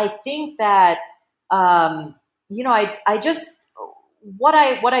 And I think that I just, what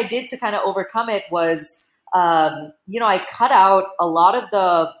I did to kind of overcome it was, I cut out a lot of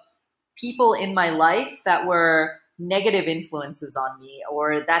the people in my life that were negative influences on me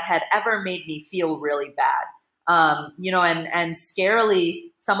or that had ever made me feel really bad. And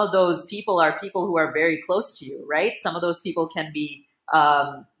scarily, some of those people are people who are very close to you, right? Some of those people can be,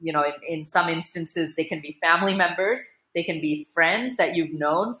 in some instances, they can be family members. They can be friends that you've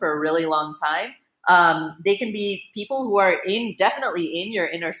known for a really long time. They can be people who are definitely in your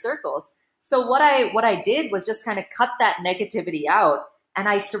inner circles. So what I did was just kind of cut that negativity out, and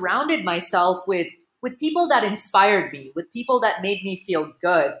I surrounded myself with people that inspired me, with people that made me feel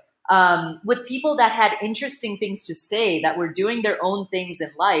good, with people that had interesting things to say, that were doing their own things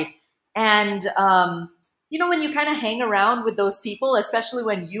in life. And when you kind of hang around with those people, especially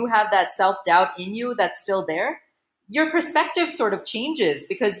when you have that self-doubt in you that's still there, your perspective sort of changes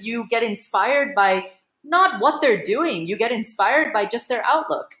because you get inspired by not what they're doing. You get inspired by just their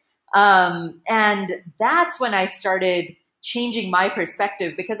outlook. And that's when I started changing my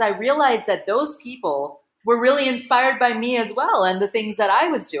perspective, because I realized that those people were really inspired by me as well and the things that I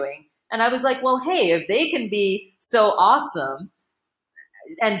was doing. And I was like, well, hey, if they can be so awesome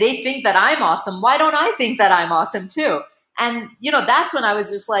and they think that I'm awesome, why don't I think that I'm awesome too? And, that's when I was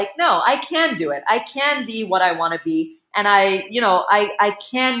just like, no, I can do it. I can be what I want to be. And I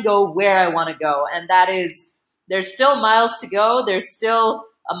can go where I want to go. And that is, there's still miles to go. There's still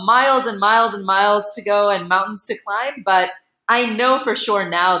miles and miles and miles to go and mountains to climb. But I know for sure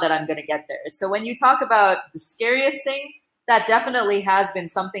now that I'm going to get there. So when you talk about the scariest thing, that definitely has been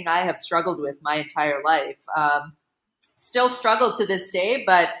something I have struggled with my entire life. Still struggle to this day,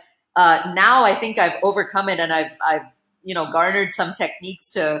 but now I think I've overcome it, and I've garnered some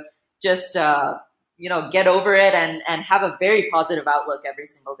techniques to just get over it and have a very positive outlook every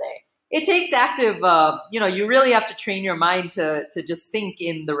single day. It takes active, you really have to train your mind to just think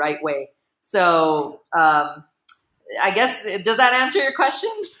in the right way. So I guess, does that answer your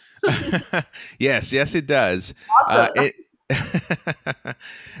question? Yes, it does. Awesome.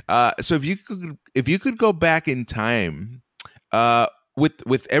 So if you could go back in time,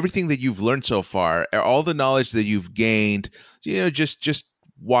 with everything that you've learned so far, all the knowledge that you've gained, just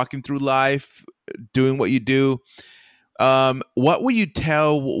walking through life, doing what you do, what would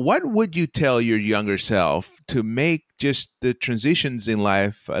you tell your younger self to make just the transitions in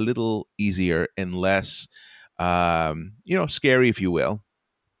life a little easier and less, scary, if you will?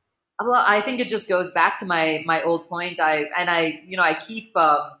 Well, I think it just goes back to my old point. I keep,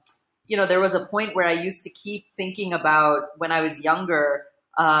 there was a point where I used to keep thinking about when I was younger,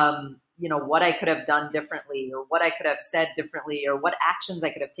 what I could have done differently, or what I could have said differently, or what actions I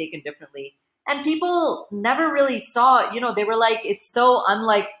could have taken differently. And people never really saw, they were like, it's so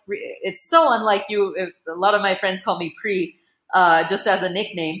unlike you. A lot of my friends call me Pri, just as a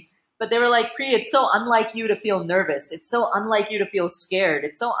nickname. But they were like, Pri, it's so unlike you to feel nervous. It's so unlike you to feel scared.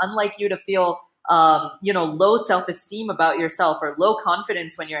 It's so unlike you to feel, low self-esteem about yourself or low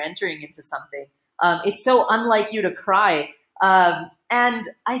confidence when you're entering into something. It's so unlike you to cry. And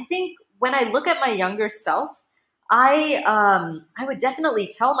I think when I look at my younger self, I would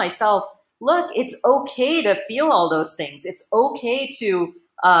definitely tell myself, look, it's okay to feel all those things. It's okay to,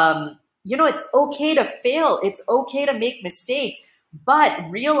 it's okay to fail. It's okay to make mistakes, but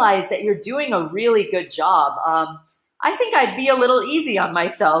realize that you're doing a really good job. I think I'd be a little easy on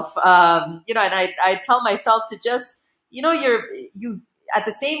myself, and I tell myself to just, at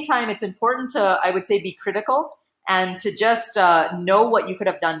the same time, it's important to, I would say, be critical and to just know what you could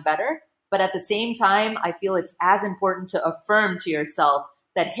have done better. But at the same time, I feel it's as important to affirm to yourself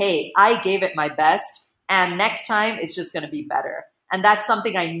that, hey, I gave it my best, and next time it's just going to be better. And that's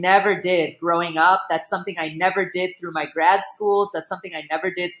something I never did growing up. That's something I never did through my grad schools. That's something I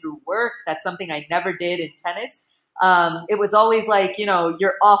never did through work. That's something I never did in tennis. It was always like,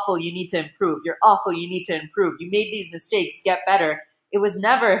 you're awful, you need to improve. You're awful, you need to improve. You made these mistakes, get better. It was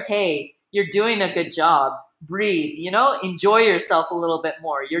never, hey, you're doing a good job. Breathe, enjoy yourself a little bit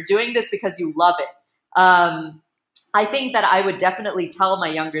more. You're doing this because you love it. I think that I would definitely tell my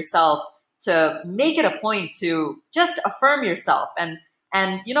younger self to make it a point to just affirm yourself and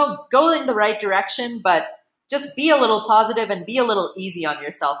go in the right direction, but just be a little positive and be a little easy on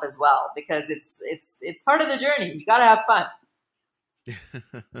yourself as well, because it's part of the journey. You got to have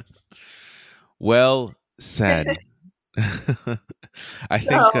fun. Well said. I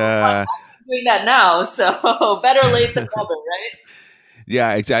think I'm doing that now, so better late than never, right?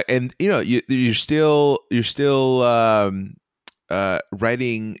 Yeah, exactly. And you're still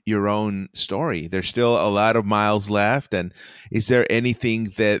writing your own story? There's still a lot of miles left, and is there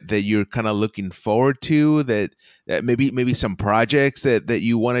anything that you're kind of looking forward to, that maybe some projects that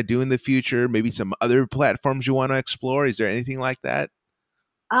you want to do in the future, maybe some other platforms you want to explore? Is there anything like that?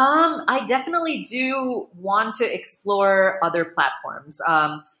 I definitely do want to explore other platforms.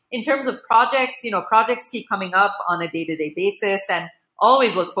 In terms of projects, projects keep coming up on a day-to-day basis, and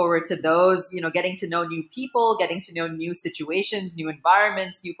always look forward to those, getting to know new people, getting to know new situations, new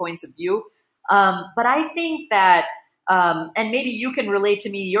environments, new points of view. But I think that, and maybe you can relate to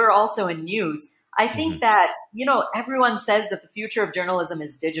me, you're also in news. I think that, everyone says that the future of journalism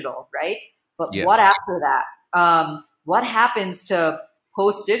is digital, right? But Yes. what after that? What happens to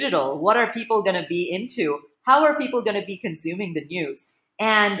post-digital? What are people going to be into? How are people going to be consuming the news?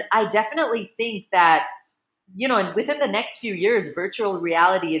 And I definitely think that, within the next few years, virtual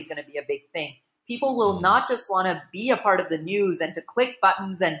reality is going to be a big thing. People will not just want to be a part of the news and to click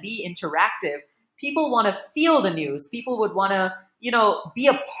buttons and be interactive. People want to feel the news. People would want to, be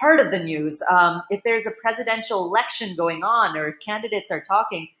a part of the news. If there's a presidential election going on, or if candidates are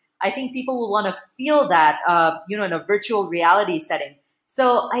talking, I think people will want to feel that, in a virtual reality setting.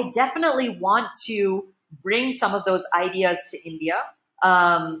 So I definitely want to bring some of those ideas to India.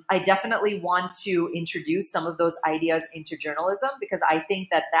 I definitely want to introduce some of those ideas into journalism, because I think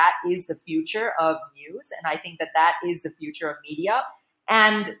that that is the future of news. And I think that that is the future of media.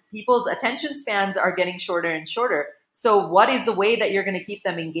 And people's attention spans are getting shorter and shorter. So what is the way that you're going to keep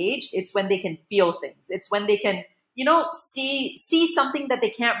them engaged? It's when they can feel things. It's when they can, see something that they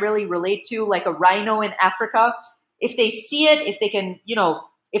can't really relate to, like a rhino in Africa. If they see it, if they can,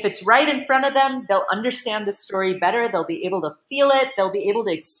 if it's right in front of them, they'll understand the story better. They'll be able to feel it. They'll be able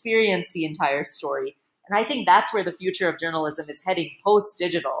to experience the entire story. And I think that's where the future of journalism is heading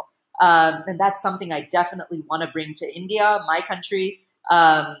post-digital. And that's something I definitely want to bring to India, my country,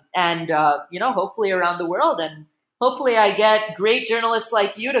 and hopefully around the world. And hopefully I get great journalists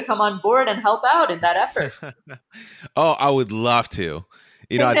like you to come on board and help out in that effort. Oh, I would love to.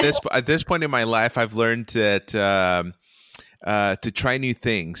 At this point in my life, I've learned that to try new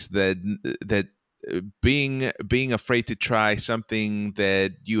things. That being afraid to try something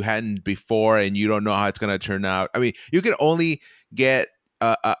that you hadn't before and you don't know how it's going to turn out. I mean, you can only get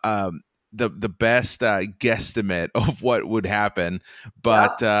the best guesstimate of what would happen,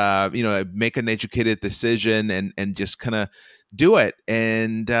 but make an educated decision and just kind of do it.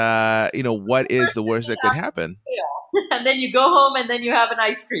 And what is the worst that could happen? And then you go home and then you have an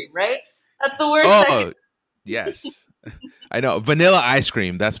ice cream, right? That's the worst. Oh, yes. I know. Vanilla ice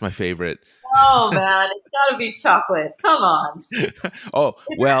cream. That's my favorite. Oh, man. It's got to be chocolate. Come on. Oh,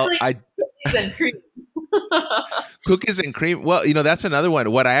 well, cookies and cream. Cookies and cream. Well, that's another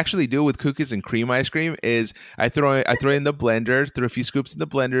one. What I actually do with cookies and cream ice cream is I throw it in the blender, throw a few scoops in the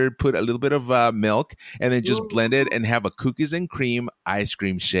blender, put a little bit of milk, and then just blend it and have a cookies and cream ice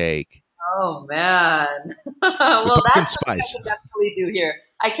cream shake. Oh, man. Well, that's what I can definitely do here.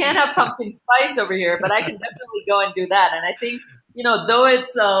 I can't have pumpkin spice over here, but I can definitely go and do that. And I think, though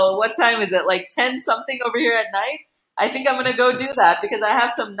it's, what time is it? Like 10 something over here at night? I think I'm going to go do that because I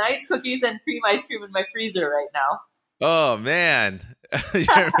have some nice cookies and cream ice cream in my freezer right now. Oh, man.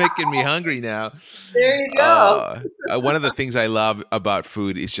 You're making me hungry now. There you go. One of the things I love about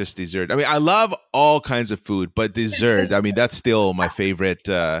food is just dessert. I mean, I love all kinds of food, but dessert, I mean, that's still my favorite.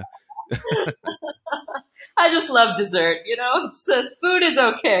 I just love dessert. Food is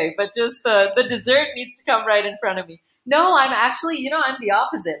okay, but just the dessert needs to come right in front of me. No, I'm actually, I'm the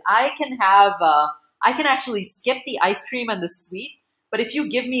opposite. I can actually skip the ice cream and the sweet, but if you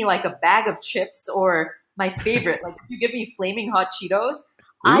give me like a bag of chips, or my favorite, like if you give me flaming hot Cheetos,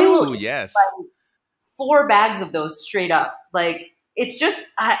 I will eat like 4 bags of those straight up. Like, it's just,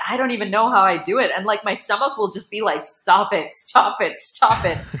 I don't even know how I do it. And like my stomach will just be like, stop it, stop it, stop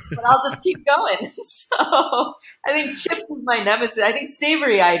it. But I'll just keep going. So I think chips is my nemesis. I think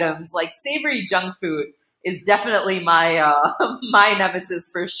savory items, like savory junk food, is definitely my my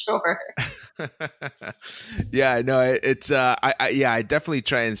nemesis for sure. Yeah, no, it's I definitely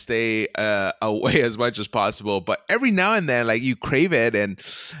try and stay away as much as possible, but every now and then, like, you crave it, and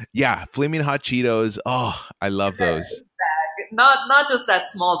yeah, flaming hot Cheetos. Oh, I love those. Not just that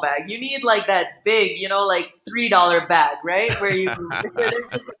small bag. You need like that big, like $3 bag, right? Where there's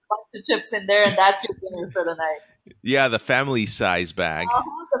just a bunch of chips in there, and that's your dinner for the night. Yeah, the family size bag.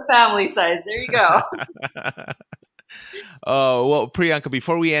 The family size. There you go. Oh, well, Priyanka,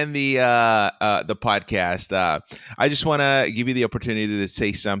 before we end the podcast, I just want to give you the opportunity to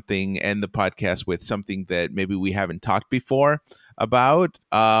say something, end the podcast with something that maybe we haven't talked before about,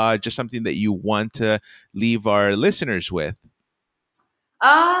 just something that you want to leave our listeners with.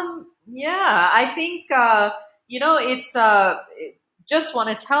 Yeah, I think it's just want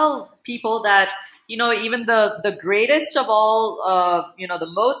to tell people that even the greatest of all,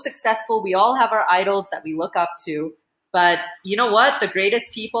 the most successful, we all have our idols that we look up to. But you know what? The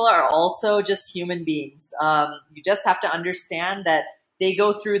greatest people are also just human beings. You just have to understand that they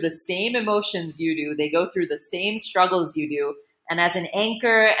go through the same emotions you do. They go through the same struggles you do. And as an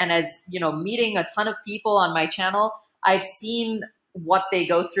anchor, and as meeting a ton of people on my channel, I've seen what they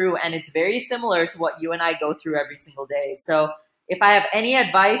go through, and it's very similar to what you and I go through every single day. So if I have any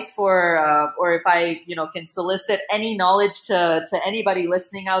advice for, or if I, can solicit any knowledge to anybody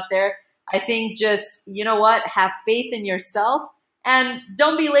listening out there, I think just, have faith in yourself and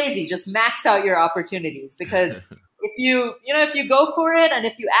don't be lazy. Just max out your opportunities, because if you go for it and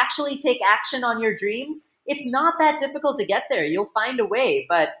if you actually take action on your dreams, it's not that difficult to get there. You'll find a way.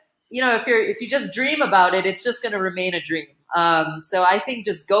 But if you just dream about it, it's just going to remain a dream. So I think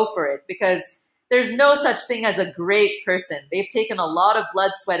just go for it, because there's no such thing as a great person. They've taken a lot of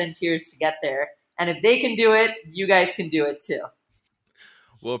blood, sweat, and tears to get there. And if they can do it, you guys can do it too.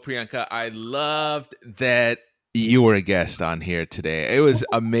 Well, Priyanka, I loved that you were a guest on here today. It was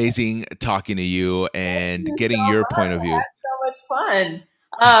amazing talking to you and getting your point of view. I had so much fun.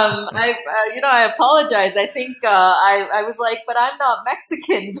 I apologize. I think I was like, but I'm not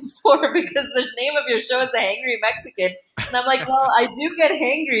Mexican before, because the name of your show is The Hangry Mexican, and I'm like, well, I do get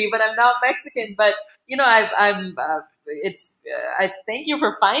hangry, but I'm not Mexican. But I thank you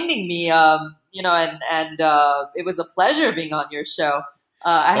for finding me. And it was a pleasure being on your show.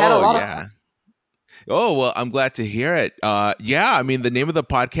 I had a lot of fun. Oh, well, I'm glad to hear it. Yeah, I mean, the name of the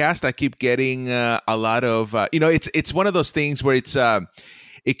podcast, I keep getting a lot of, it's one of those things where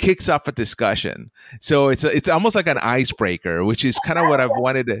it kicks off a discussion. So it's almost like an icebreaker, which is kind of what I've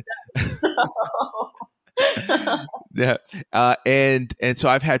wanted to. Yeah. And so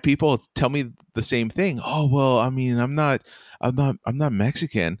I've had people tell me the same thing. Oh, well, I mean, I'm not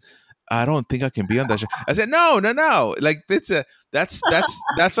Mexican. I don't think I can be on that show. I said, no. Like that's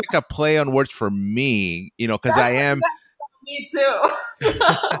like a play on words for me, because I am. Me too.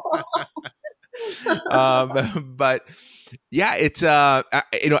 But yeah, it's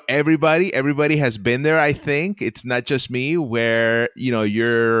everybody has been there. I think it's not just me, where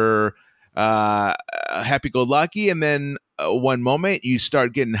you're happy-go-lucky, and then one moment you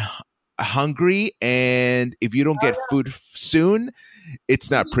start getting hungry, and if you don't get food soon,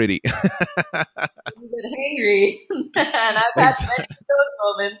 it's not pretty. You get hangry, and I've had many of those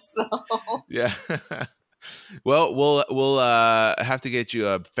moments. So. Yeah. Well, we'll have to get you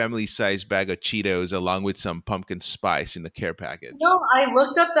a family-sized bag of Cheetos along with some pumpkin spice in the care package. No, I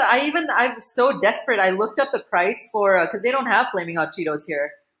looked up I was so desperate. I looked up the price for, because they don't have Flaming Hot Cheetos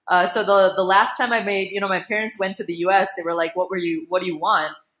here. So the last time I made, my parents went to the US, they were like, what do you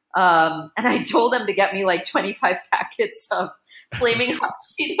want? And I told them to get me like 25 packets of Flaming Hot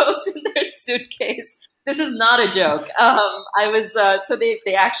Cheetos in their suitcase. This is not a joke. So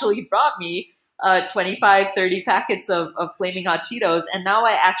they actually brought me 25, 30 packets of Flaming Hot Cheetos. And now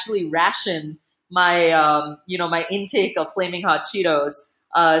I actually ration my, my intake of Flaming Hot Cheetos,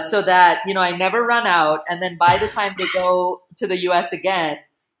 so that, I never run out. And then by the time they go to the US again,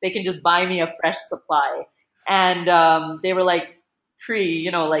 they can just buy me a fresh supply. And they were like,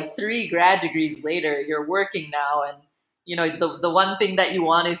 like 3 grad degrees later, you're working now, and the one thing that you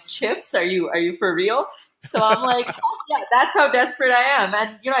want is chips. Are you for real? So I'm like, oh, yeah, that's how desperate I am.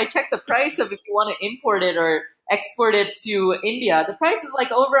 And I checked the price of if you want to import it or export it to India. The price is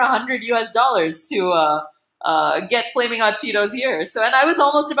like over $100 US to get Flaming Hot Cheetos here. So, and I was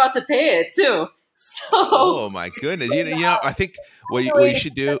almost about to pay it too. So, oh my goodness! I think what you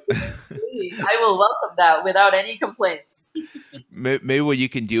should do. I will welcome that without any complaints. Maybe what you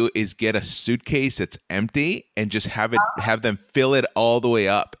can do is get a suitcase that's empty and just have them fill it all the way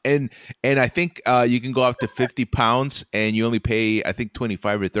up. And I think you can go up to 50 pounds, and you only pay, I think, $25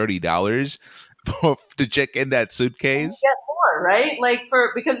 or $30 to check in that suitcase. You get more, right? Like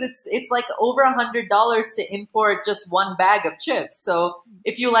because it's like over $100 to import just one bag of chips. So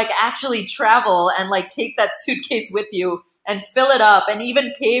if you like actually travel and like take that suitcase with you and fill it up, and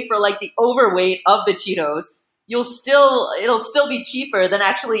even pay for like the overweight of the Cheetos, it'll still be cheaper than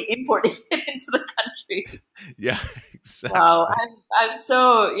actually importing it into the country. Yeah, exactly. Wow, I'm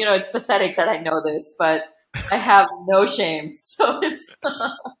so, it's pathetic that I know this, but I have no shame. So it's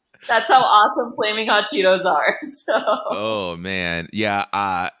that's how awesome Flaming Hot Cheetos are. So. Oh man,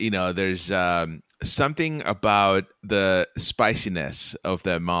 yeah. There's something about the spiciness of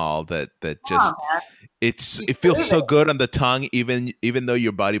them all that just it feels so good on the tongue, even though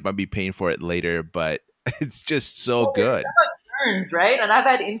your body might be paying for it later, but it's just so good. burns, right? And I've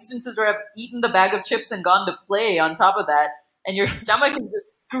had instances where I've eaten the bag of chips and gone to play on top of that, and your stomach is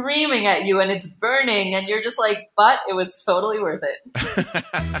just screaming at you and it's burning, and you're just like, but it was totally worth it.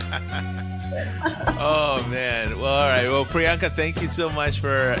 Oh man. Well, all right. Well, Priyanka, thank you so much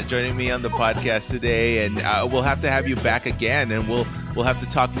for joining me on the podcast today, and we'll have to have you back again, and we'll have to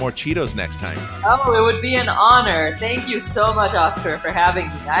talk more Cheetos next time. Oh, it would be an honor. Thank you so much, Oscar, for having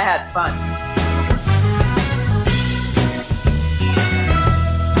me. I had fun.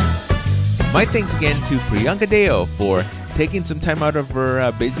 My thanks again to Priyanka Deo for taking some time out of her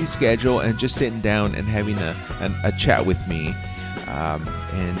busy schedule and just sitting down and having a chat with me.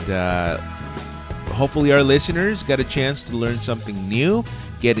 Hopefully our listeners got a chance to learn something new,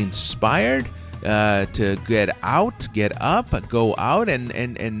 get inspired, to get up, go out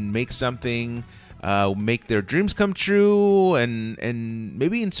and make something, make their dreams come true, and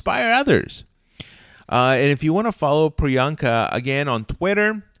maybe inspire others. And if you want to follow Priyanka again on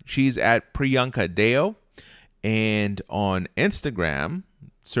Twitter, she's at Priyanka Deo, and on Instagram,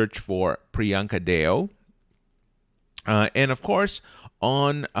 search for Priyanka Deo. And of course,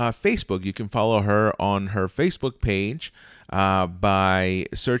 on Facebook, you can follow her on her Facebook page by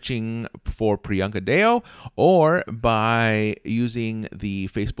searching for Priyanka Deo, or by using the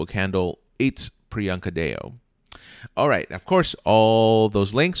Facebook handle It's Priyanka Deo. All right. Of course, all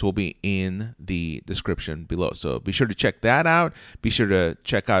those links will be in the description below. So be sure to check that out. Be sure to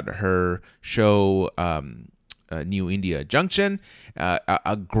check out her show, New India Junction.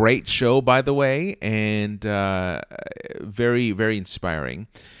 A great show, by the way, and very, very inspiring.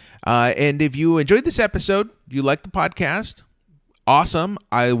 And if you enjoyed this episode, you like the podcast, awesome.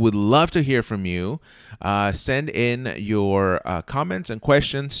 I would love to hear from you. Send in your comments and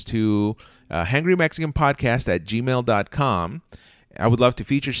questions to Hangry Mexican Podcast at gmail.com. I would love to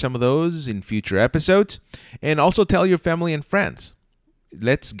feature some of those in future episodes. And also tell your family and friends.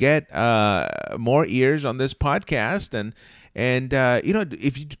 Let's get more ears on this podcast, and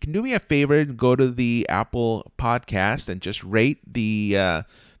if you can do me a favor, go to the Apple Podcast and just rate the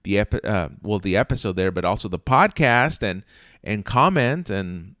episode there, but also the podcast, and comment,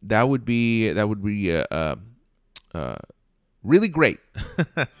 and that would be really great.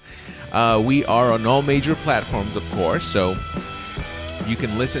 We are on all major platforms, of course, so you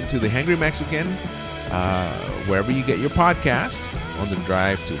can listen to the Hangry Mexican wherever you get your podcast. On the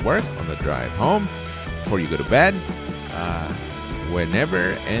drive to work, on the drive home, before you go to bed, whenever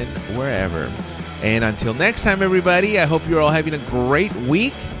and wherever. And until next time, everybody, I hope you're all having a great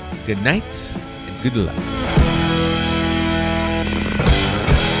week. Good night and good luck.